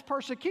all this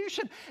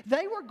persecution.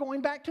 They were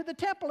going back to the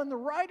temple. And the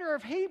writer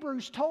of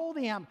Hebrews told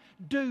them,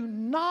 do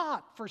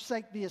not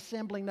forsake the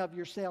assembling of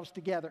yourselves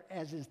together,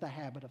 as is the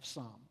habit of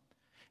some.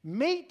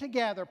 Meet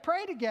together,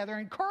 pray together,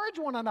 encourage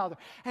one another,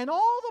 and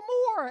all the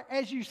more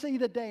as you see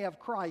the day of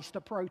Christ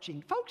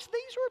approaching. Folks,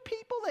 these were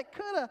people that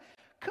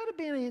could have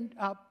been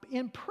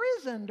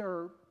imprisoned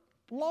or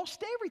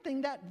lost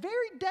everything that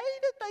very day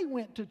that they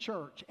went to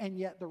church, and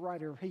yet the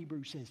writer of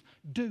Hebrews says,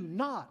 do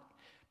not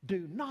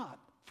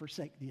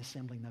forsake the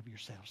assembling of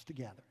yourselves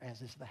together,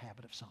 as is the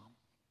habit of some.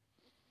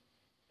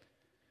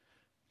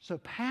 So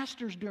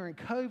pastors during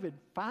COVID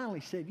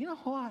finally said, you know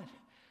what?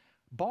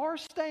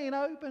 Bars staying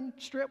open,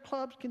 strip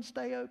clubs can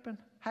stay open.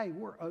 Hey,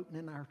 we're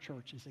opening our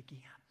churches again.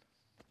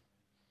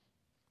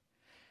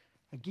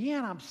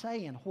 Again, I'm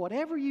saying,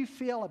 whatever you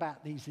feel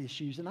about these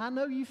issues, and I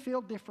know you feel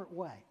different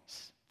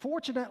ways.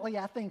 Fortunately,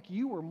 I think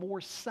you were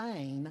more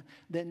sane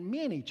than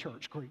many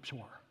church groups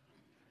were.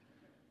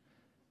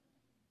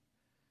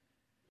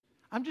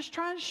 I'm just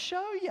trying to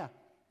show you,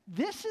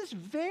 this is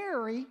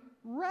very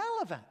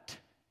relevant.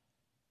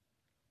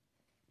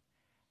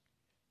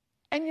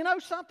 And you know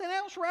something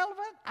else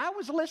relevant? I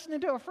was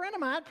listening to a friend of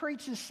mine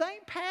preach the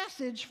same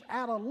passage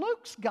out of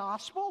Luke's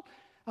gospel,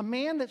 a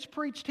man that's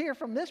preached here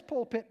from this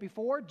pulpit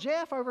before,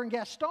 Jeff over in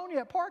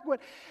Gastonia at Parkwood.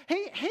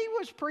 He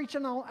was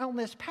preaching on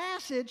this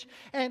passage,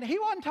 and he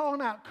wasn't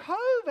talking about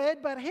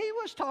COVID, but he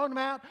was talking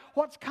about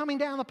what's coming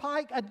down the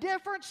pike, a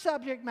different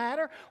subject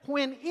matter,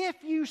 when if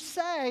you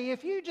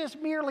just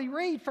merely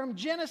read from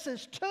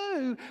Genesis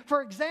 2,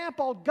 for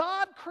example,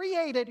 God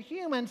created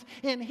humans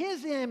in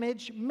His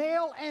image,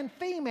 male and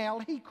female.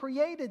 He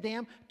created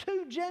them,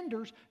 two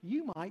genders.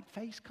 You might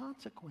face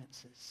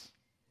consequences.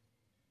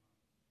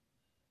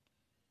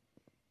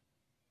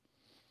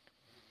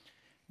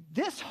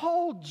 This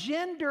whole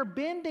gender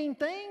bending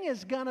thing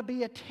is going to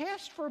be a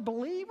test for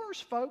believers,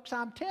 folks.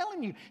 I'm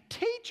telling you,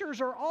 teachers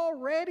are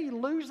already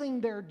losing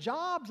their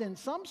jobs in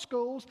some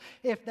schools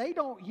if they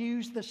don't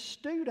use the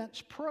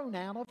student's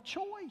pronoun of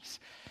choice.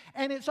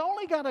 And it's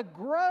only going to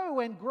grow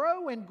and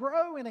grow and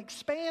grow and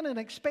expand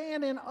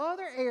in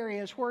other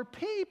areas where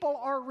people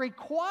are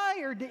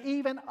required to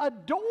even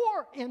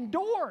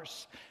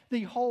endorse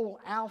the whole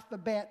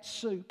alphabet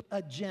soup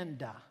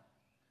agenda.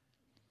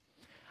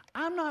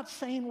 I'm not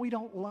saying we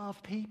don't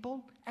love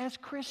people. As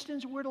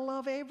Christians, we're to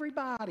love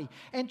everybody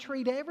and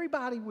treat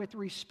everybody with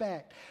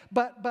respect.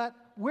 But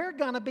we're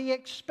going to be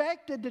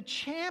expected to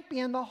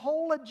champion the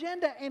whole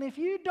agenda. And if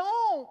you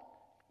don't,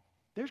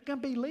 there's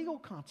going to be legal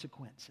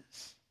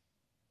consequences.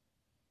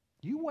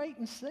 You wait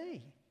and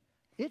see.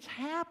 It's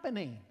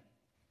happening.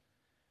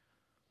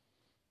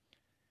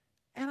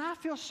 And I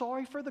feel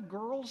sorry for the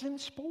girls in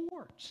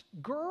sports.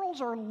 Girls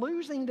are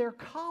losing their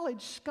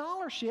college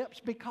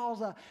scholarships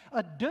because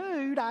a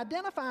dude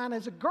identifying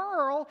as a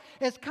girl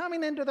is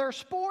coming into their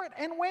sport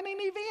and winning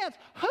events.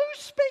 Who's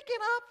speaking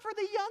up for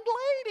the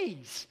young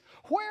ladies?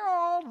 Where are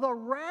all the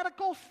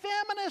radical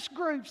feminist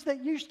groups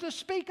that used to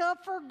speak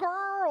up for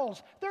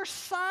girls? They're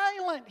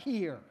silent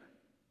here.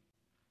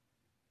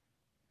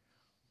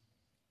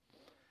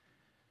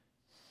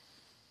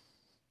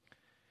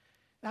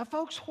 Now,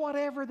 folks,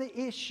 whatever the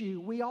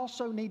issue, we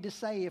also need to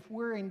say if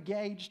we're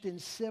engaged in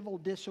civil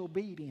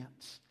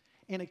disobedience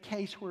in a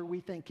case where we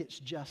think it's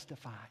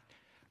justified,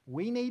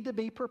 we need to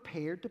be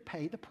prepared to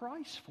pay the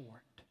price for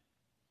it.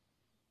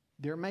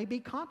 There may be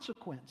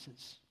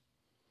consequences.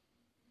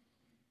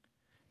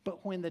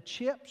 But when the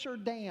chips are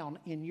down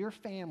in your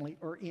family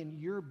or in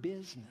your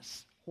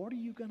business, what are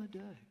you going to do?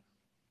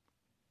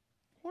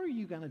 What are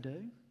you going to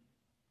do?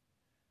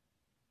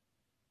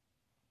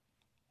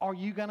 Are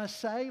you going to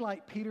say,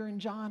 like Peter and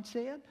John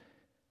said,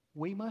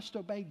 we must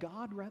obey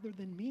God rather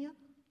than men?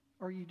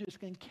 Or are you just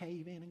going to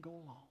cave in and go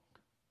along?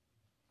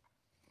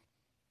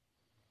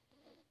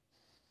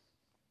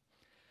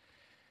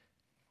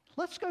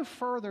 Let's go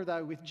further,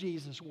 though, with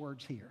Jesus'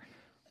 words here.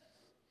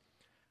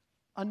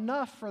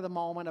 Enough for the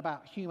moment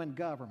about human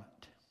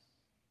government.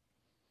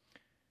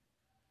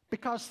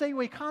 Because, see,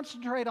 we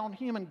concentrate on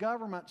human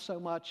government so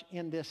much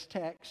in this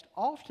text,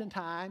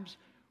 oftentimes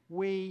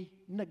we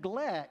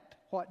neglect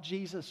what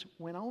Jesus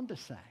went on to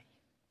say.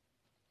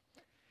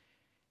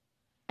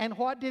 And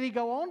what did he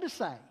go on to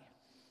say?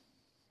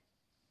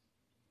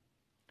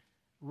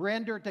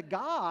 Render to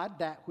God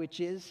that which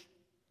is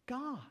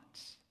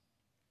God's.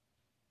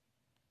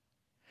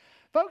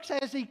 Folks,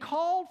 as he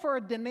called for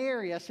a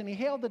denarius, and he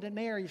held the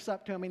denarius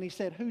up to him, and he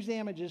said, whose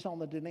image is on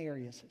the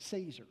denarius?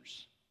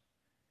 Caesar's.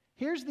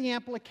 Here's the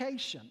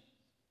implication.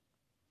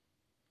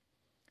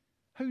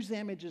 Whose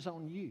image is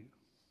on you?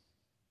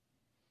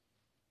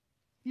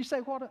 You say,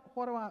 what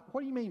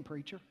do you mean,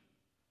 preacher?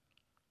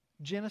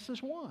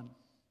 Genesis 1.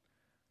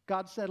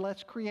 God said,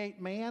 let's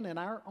create man in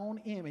our own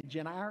image.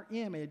 In our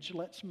image,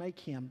 let's make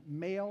him.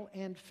 Male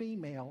and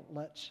female,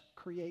 let's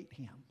create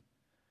him.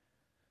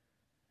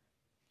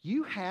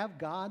 You have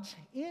God's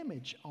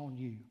image on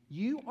you.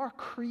 You are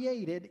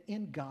created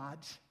in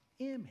God's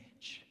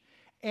image.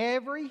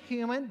 Every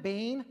human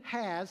being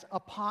has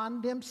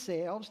upon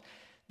themselves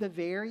the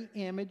very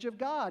image of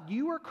God.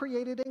 You are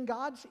created in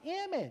God's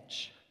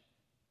image.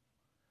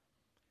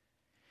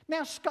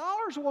 Now,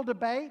 scholars will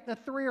debate the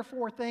 3 or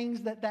 4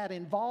 things that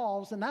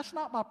involves, and that's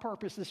not my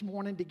purpose this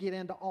morning to get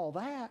into all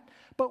that.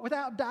 But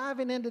without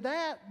diving into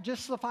that,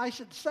 just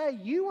suffice it to say,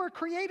 you were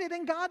created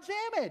in God's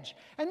image.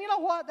 And you know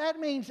what? That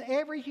means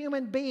every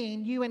human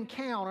being you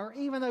encounter,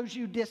 even those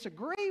you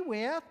disagree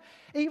with,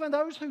 even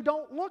those who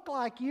don't look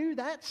like you,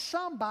 that's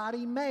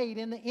somebody made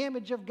in the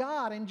image of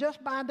God. And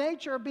just by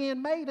nature of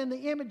being made in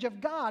the image of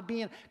God,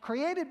 being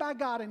created by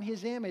God in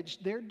His image,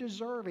 they're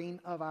deserving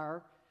of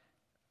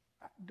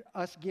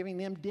us giving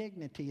them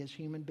dignity as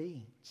human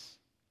beings.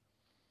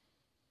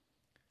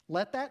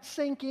 Let that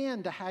sink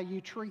into how you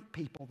treat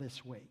people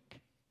this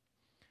week.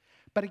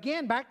 But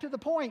again, back to the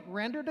point,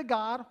 render to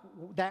God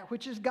that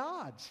which is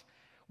God's.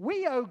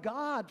 We owe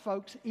God,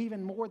 folks,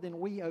 even more than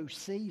we owe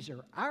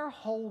Caesar. Our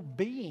whole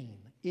being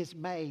is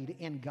made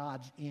in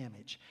God's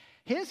image.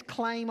 His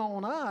claim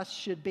on us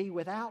should be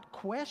without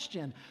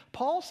question.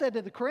 Paul said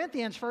to the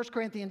Corinthians, 1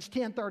 Corinthians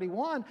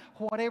 10:31,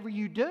 whatever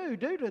you do,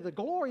 do to the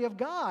glory of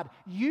God.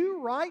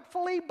 You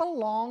rightfully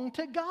belong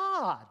to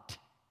God.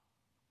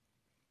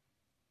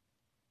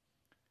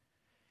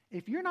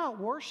 If you're not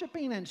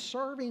worshiping and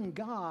serving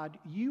God,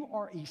 you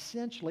are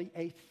essentially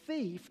a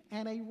thief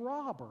and a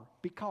robber,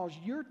 because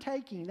you're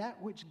taking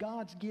that which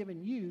God's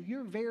given you,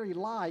 your very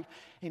life,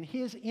 and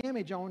His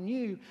image on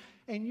you,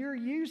 and you're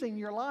using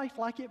your life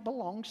like it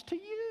belongs to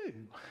you.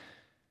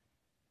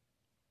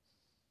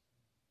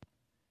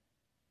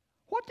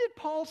 What did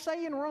Paul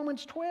say in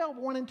Romans 12,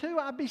 1 and 2?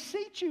 I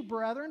beseech you,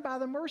 brethren, by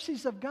the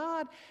mercies of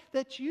God,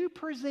 that you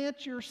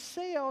present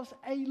yourselves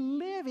a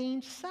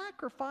living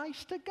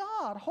sacrifice to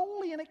God,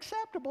 holy and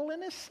acceptable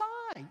in His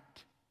sight.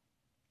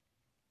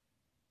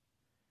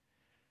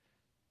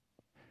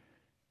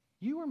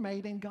 You were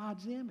made in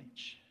God's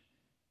image.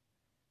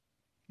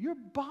 Your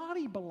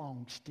body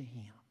belongs to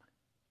Him.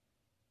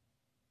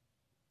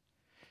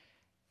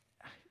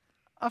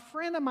 A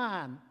friend of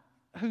mine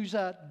who's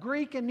a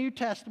Greek and New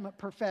Testament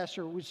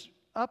professor was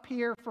up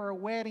here for a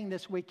wedding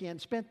this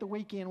weekend, spent the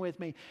weekend with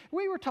me.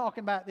 We were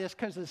talking about this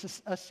because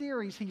it's a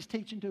series he's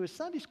teaching to his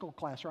Sunday school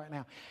class right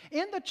now.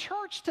 In the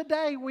church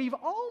today, we've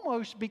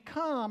almost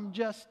become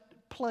just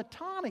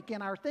Platonic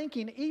in our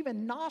thinking,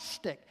 even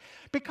Gnostic,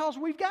 because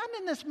we've gotten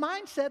in this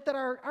mindset that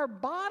our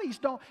bodies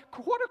don't.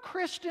 What do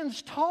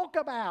Christians talk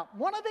about?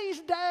 One of these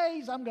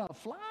days, I'm going to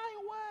fly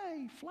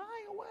away,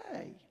 fly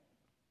away.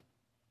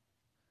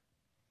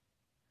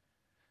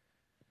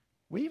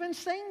 We even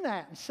sing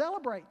that and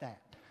celebrate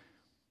that.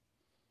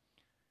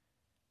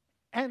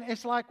 And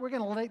it's like we're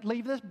going to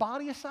leave this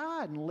body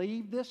aside and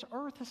leave this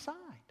earth aside.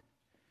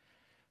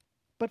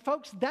 But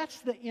folks, that's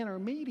the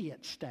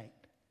intermediate state.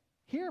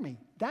 Hear me.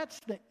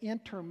 That's the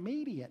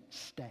intermediate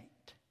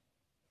state.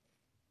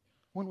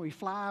 When we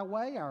fly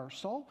away, our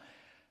soul.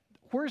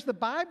 Where's the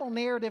Bible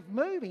narrative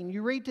moving?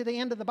 You read to the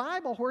end of the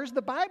Bible, where's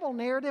the Bible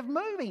narrative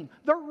moving?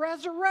 The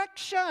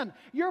resurrection.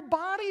 Your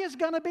body is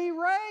going to be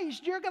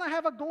raised. You're going to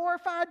have a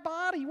glorified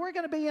body. We're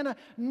going to be in a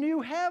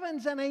new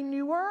heavens and a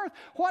new earth.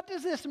 What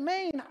does this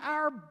mean?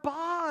 Our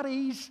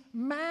bodies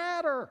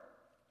matter.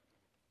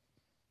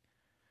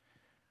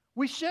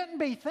 We shouldn't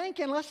be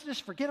thinking, let's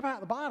just forget about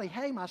the body.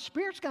 Hey, my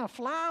spirit's going to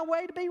fly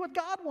away to be with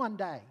God one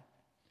day.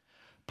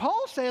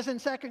 Paul says in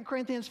 2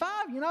 Corinthians 5,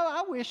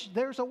 I wish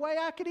there's a way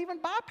I could even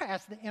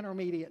bypass the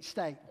intermediate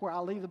state where I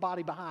leave the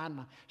body behind,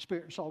 my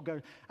spirit and soul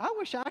go. I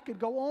wish I could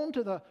go on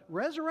to the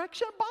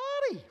resurrection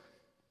body.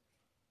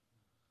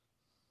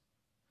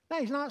 Now,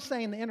 he's not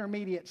saying the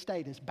intermediate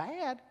state is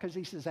bad, because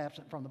he says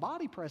absent from the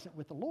body, present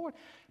with the Lord.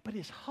 But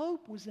his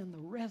hope was in the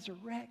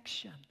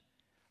resurrection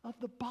of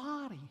the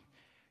body.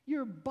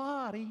 Your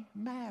body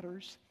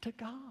matters to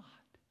God.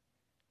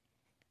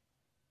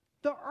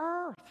 The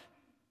earth.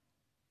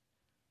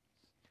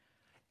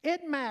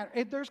 It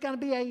matters. There's going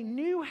to be a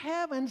new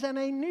heavens and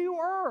a new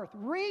earth.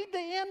 Read the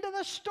end of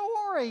the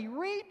story.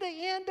 Read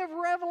the end of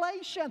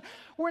Revelation.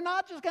 We're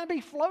not just going to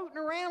be floating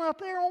around up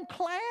there on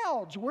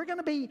clouds. We're going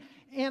to be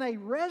in a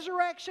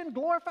resurrection,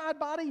 glorified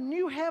body,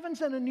 new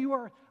heavens and a new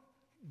earth.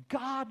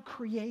 God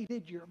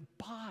created your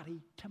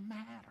body to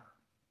matter.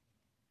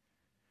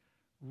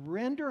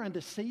 Render unto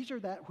Caesar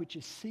that which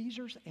is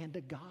Caesar's, and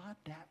to God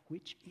that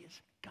which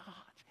is God's.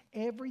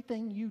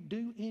 Everything you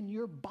do in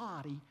your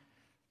body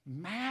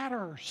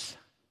matters.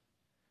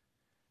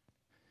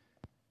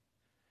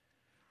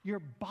 Your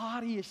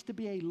body is to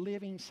be a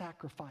living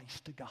sacrifice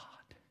to God.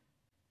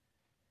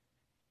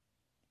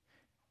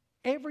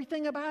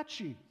 Everything about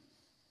you.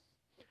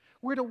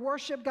 We're to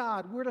worship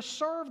God. We're to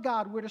serve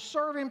God. We're to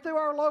serve Him through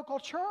our local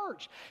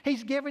church.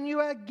 He's given you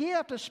a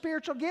gift, a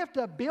spiritual gift,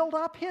 to build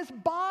up His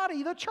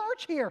body, the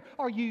church here.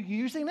 Are you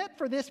using it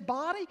for this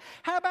body?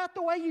 How about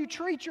the way you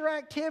treat your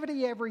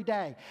activity every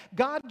day?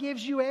 God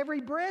gives you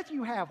every breath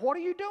you have. What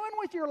are you doing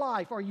with your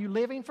life? Are you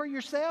living for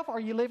yourself? Are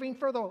you living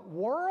for the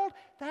world?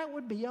 That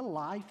would be a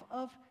life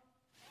of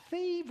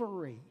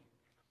thievery.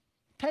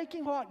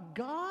 Taking what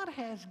God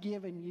has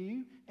given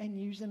you and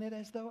using it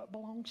as though it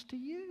belongs to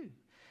you.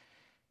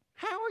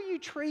 How are you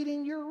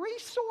treating your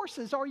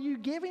resources? Are you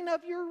giving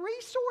of your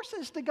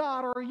resources to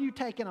God, or are you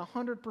taking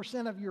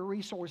 100% of your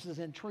resources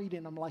and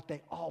treating them like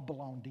they all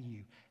belong to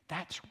you?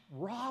 That's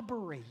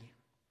robbery.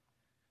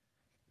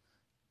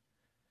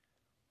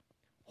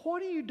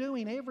 What are you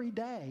doing every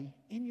day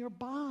in your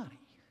body?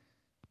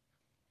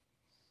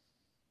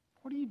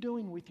 What are you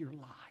doing with your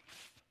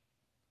life?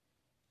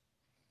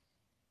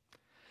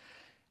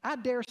 I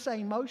dare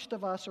say most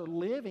of us are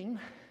living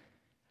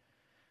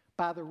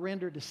by the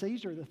render to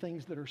Caesar the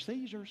things that are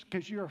Caesar's,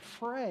 because you're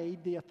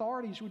afraid the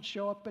authorities would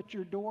show up at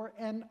your door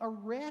and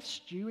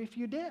arrest you if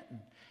you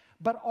didn't.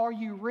 But are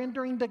you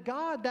rendering to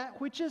God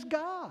that which is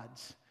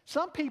God's?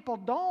 Some people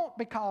don't,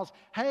 because,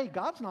 hey,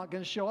 God's not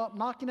going to show up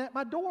knocking at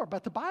my door.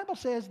 But the Bible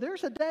says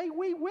there's a day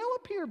we will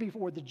appear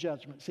before the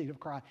judgment seat of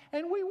Christ,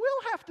 and we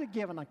will have to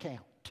give an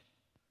account.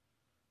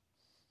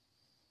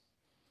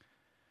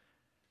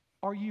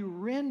 Are you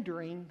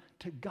rendering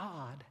to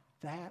God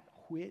that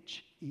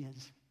which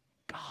is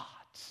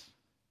God's?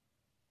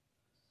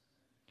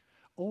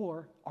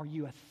 Or are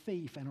you a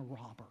thief and a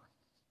robber?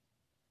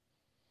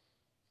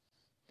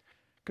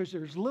 Because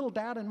there's little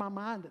doubt in my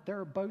mind that there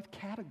are both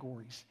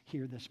categories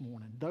here this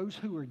morning. Those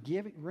who are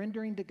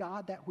rendering to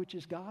God that which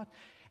is God,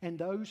 and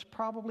those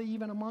probably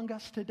even among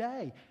us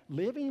today,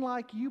 living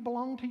like you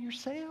belong to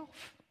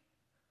yourself.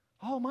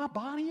 Oh, my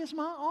body is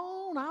my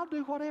own. I'll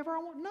do whatever I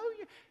want. No,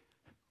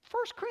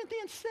 1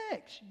 Corinthians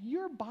 6,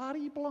 your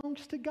body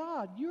belongs to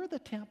God. You're the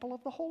temple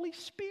of the Holy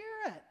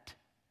Spirit.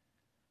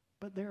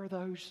 But there are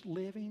those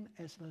living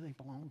as though they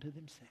belong to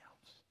themselves.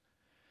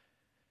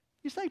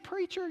 You say,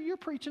 preacher, you're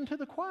preaching to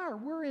the choir.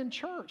 We're in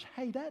church.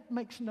 Hey, that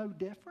makes no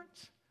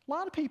difference. A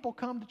lot of people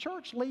come to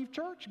church, leave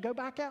church, go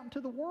back out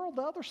into the world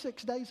the other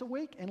 6 days a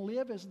week and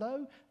live as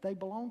though they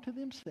belong to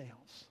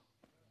themselves.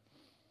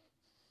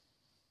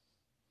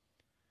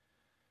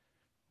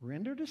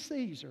 Render to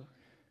Caesar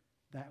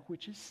that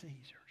which is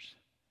Caesar's,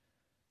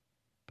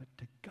 but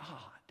to God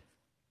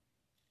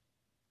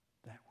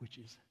that which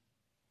is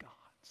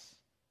God's.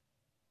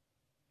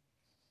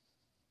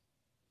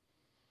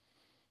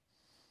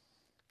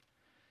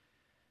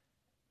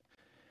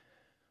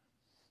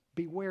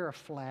 Beware of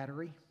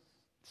flattery.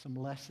 Some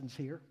lessons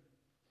here.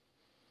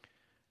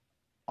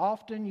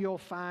 Often you'll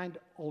find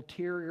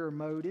ulterior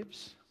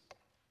motives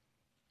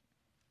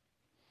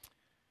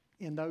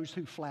in those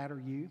who flatter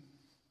you.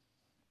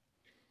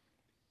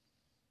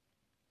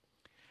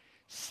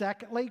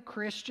 Secondly,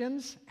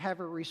 Christians have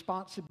a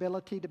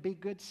responsibility to be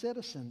good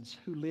citizens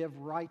who live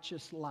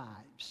righteous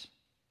lives,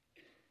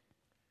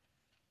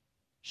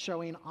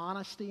 showing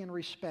honesty and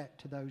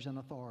respect to those in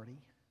authority.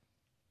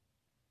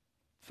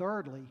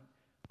 Thirdly,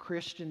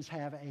 Christians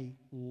have a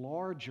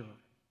larger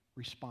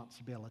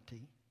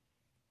responsibility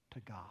to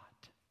God.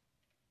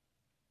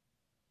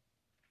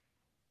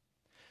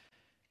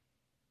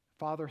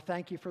 Father,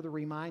 thank you for the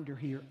reminder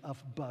here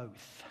of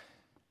both.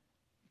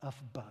 Of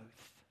both.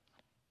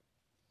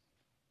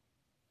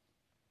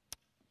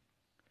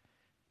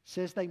 It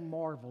says they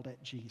marveled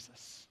at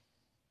Jesus.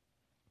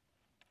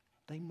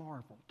 They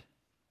marveled.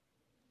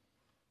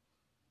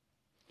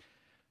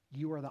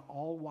 You are the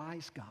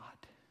all-wise God.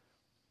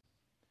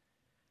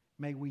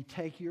 May we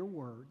take your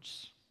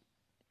words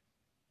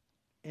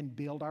and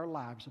build our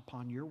lives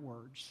upon your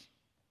words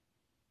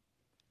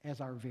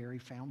as our very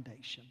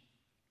foundation.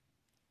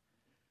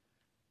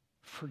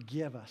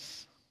 Forgive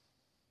us.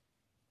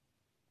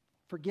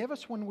 Forgive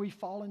us when we've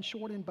fallen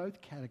short in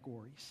both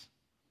categories.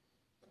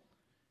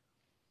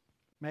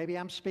 Maybe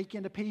I'm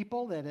speaking to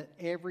people that at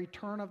every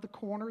turn of the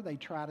corner they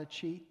try to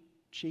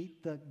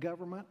cheat the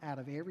government out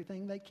of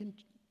everything they can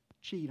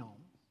cheat on.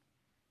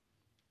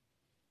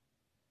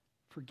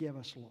 Forgive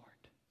us, Lord.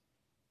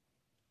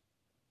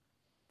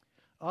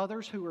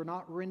 Others who are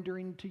not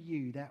rendering to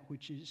you that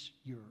which is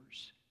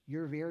yours.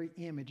 Your very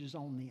image is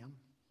on them,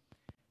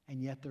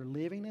 and yet they're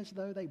living as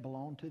though they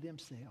belong to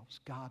themselves.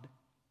 God,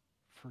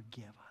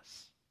 forgive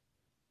us.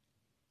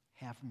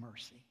 Have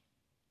mercy.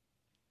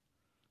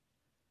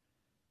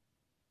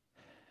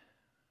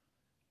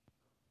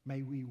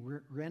 May we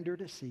render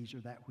to Caesar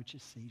that which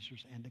is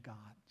Caesar's, and to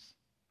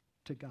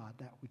God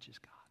that which is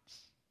God's.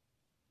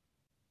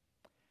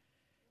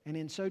 And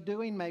in so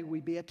doing, may we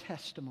be a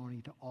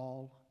testimony to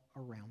all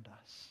around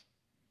us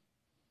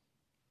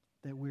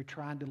that we're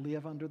trying to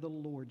live under the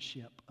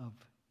lordship of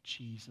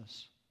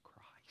Jesus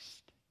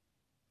Christ,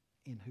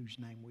 in whose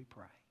name we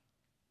pray.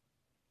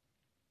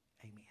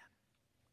 Amen.